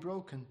body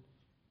broken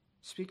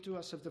speak to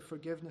us of the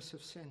forgiveness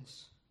of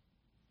sins.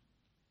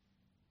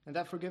 And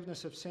that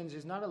forgiveness of sins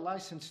is not a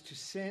license to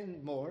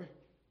sin more.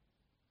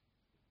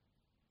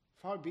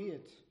 Far be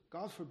it.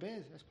 God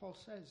forbid, as Paul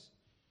says.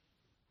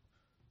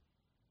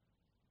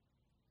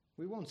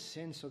 We won't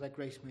sin so that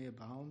grace may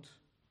abound.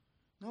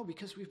 No,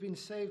 because we've been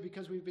saved,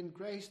 because we've been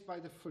graced by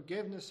the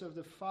forgiveness of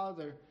the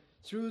Father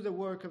through the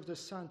work of the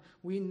Son,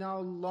 we now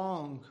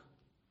long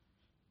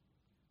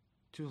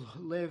to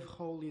live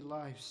holy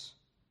lives.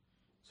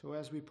 So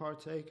as we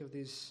partake of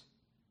these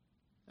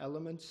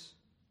elements,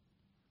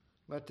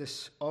 let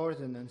this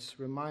ordinance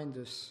remind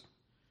us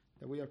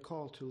that we are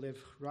called to live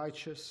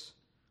righteous,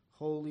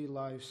 holy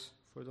lives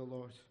for the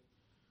Lord.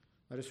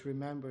 Let us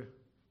remember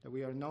that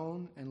we are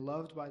known and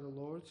loved by the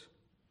Lord.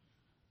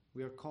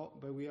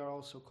 But we are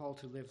also called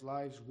to live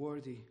lives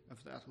worthy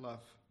of that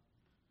love.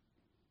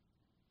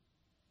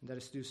 And let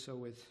us do so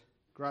with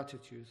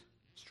gratitude,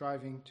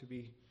 striving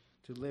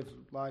to live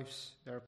lives that are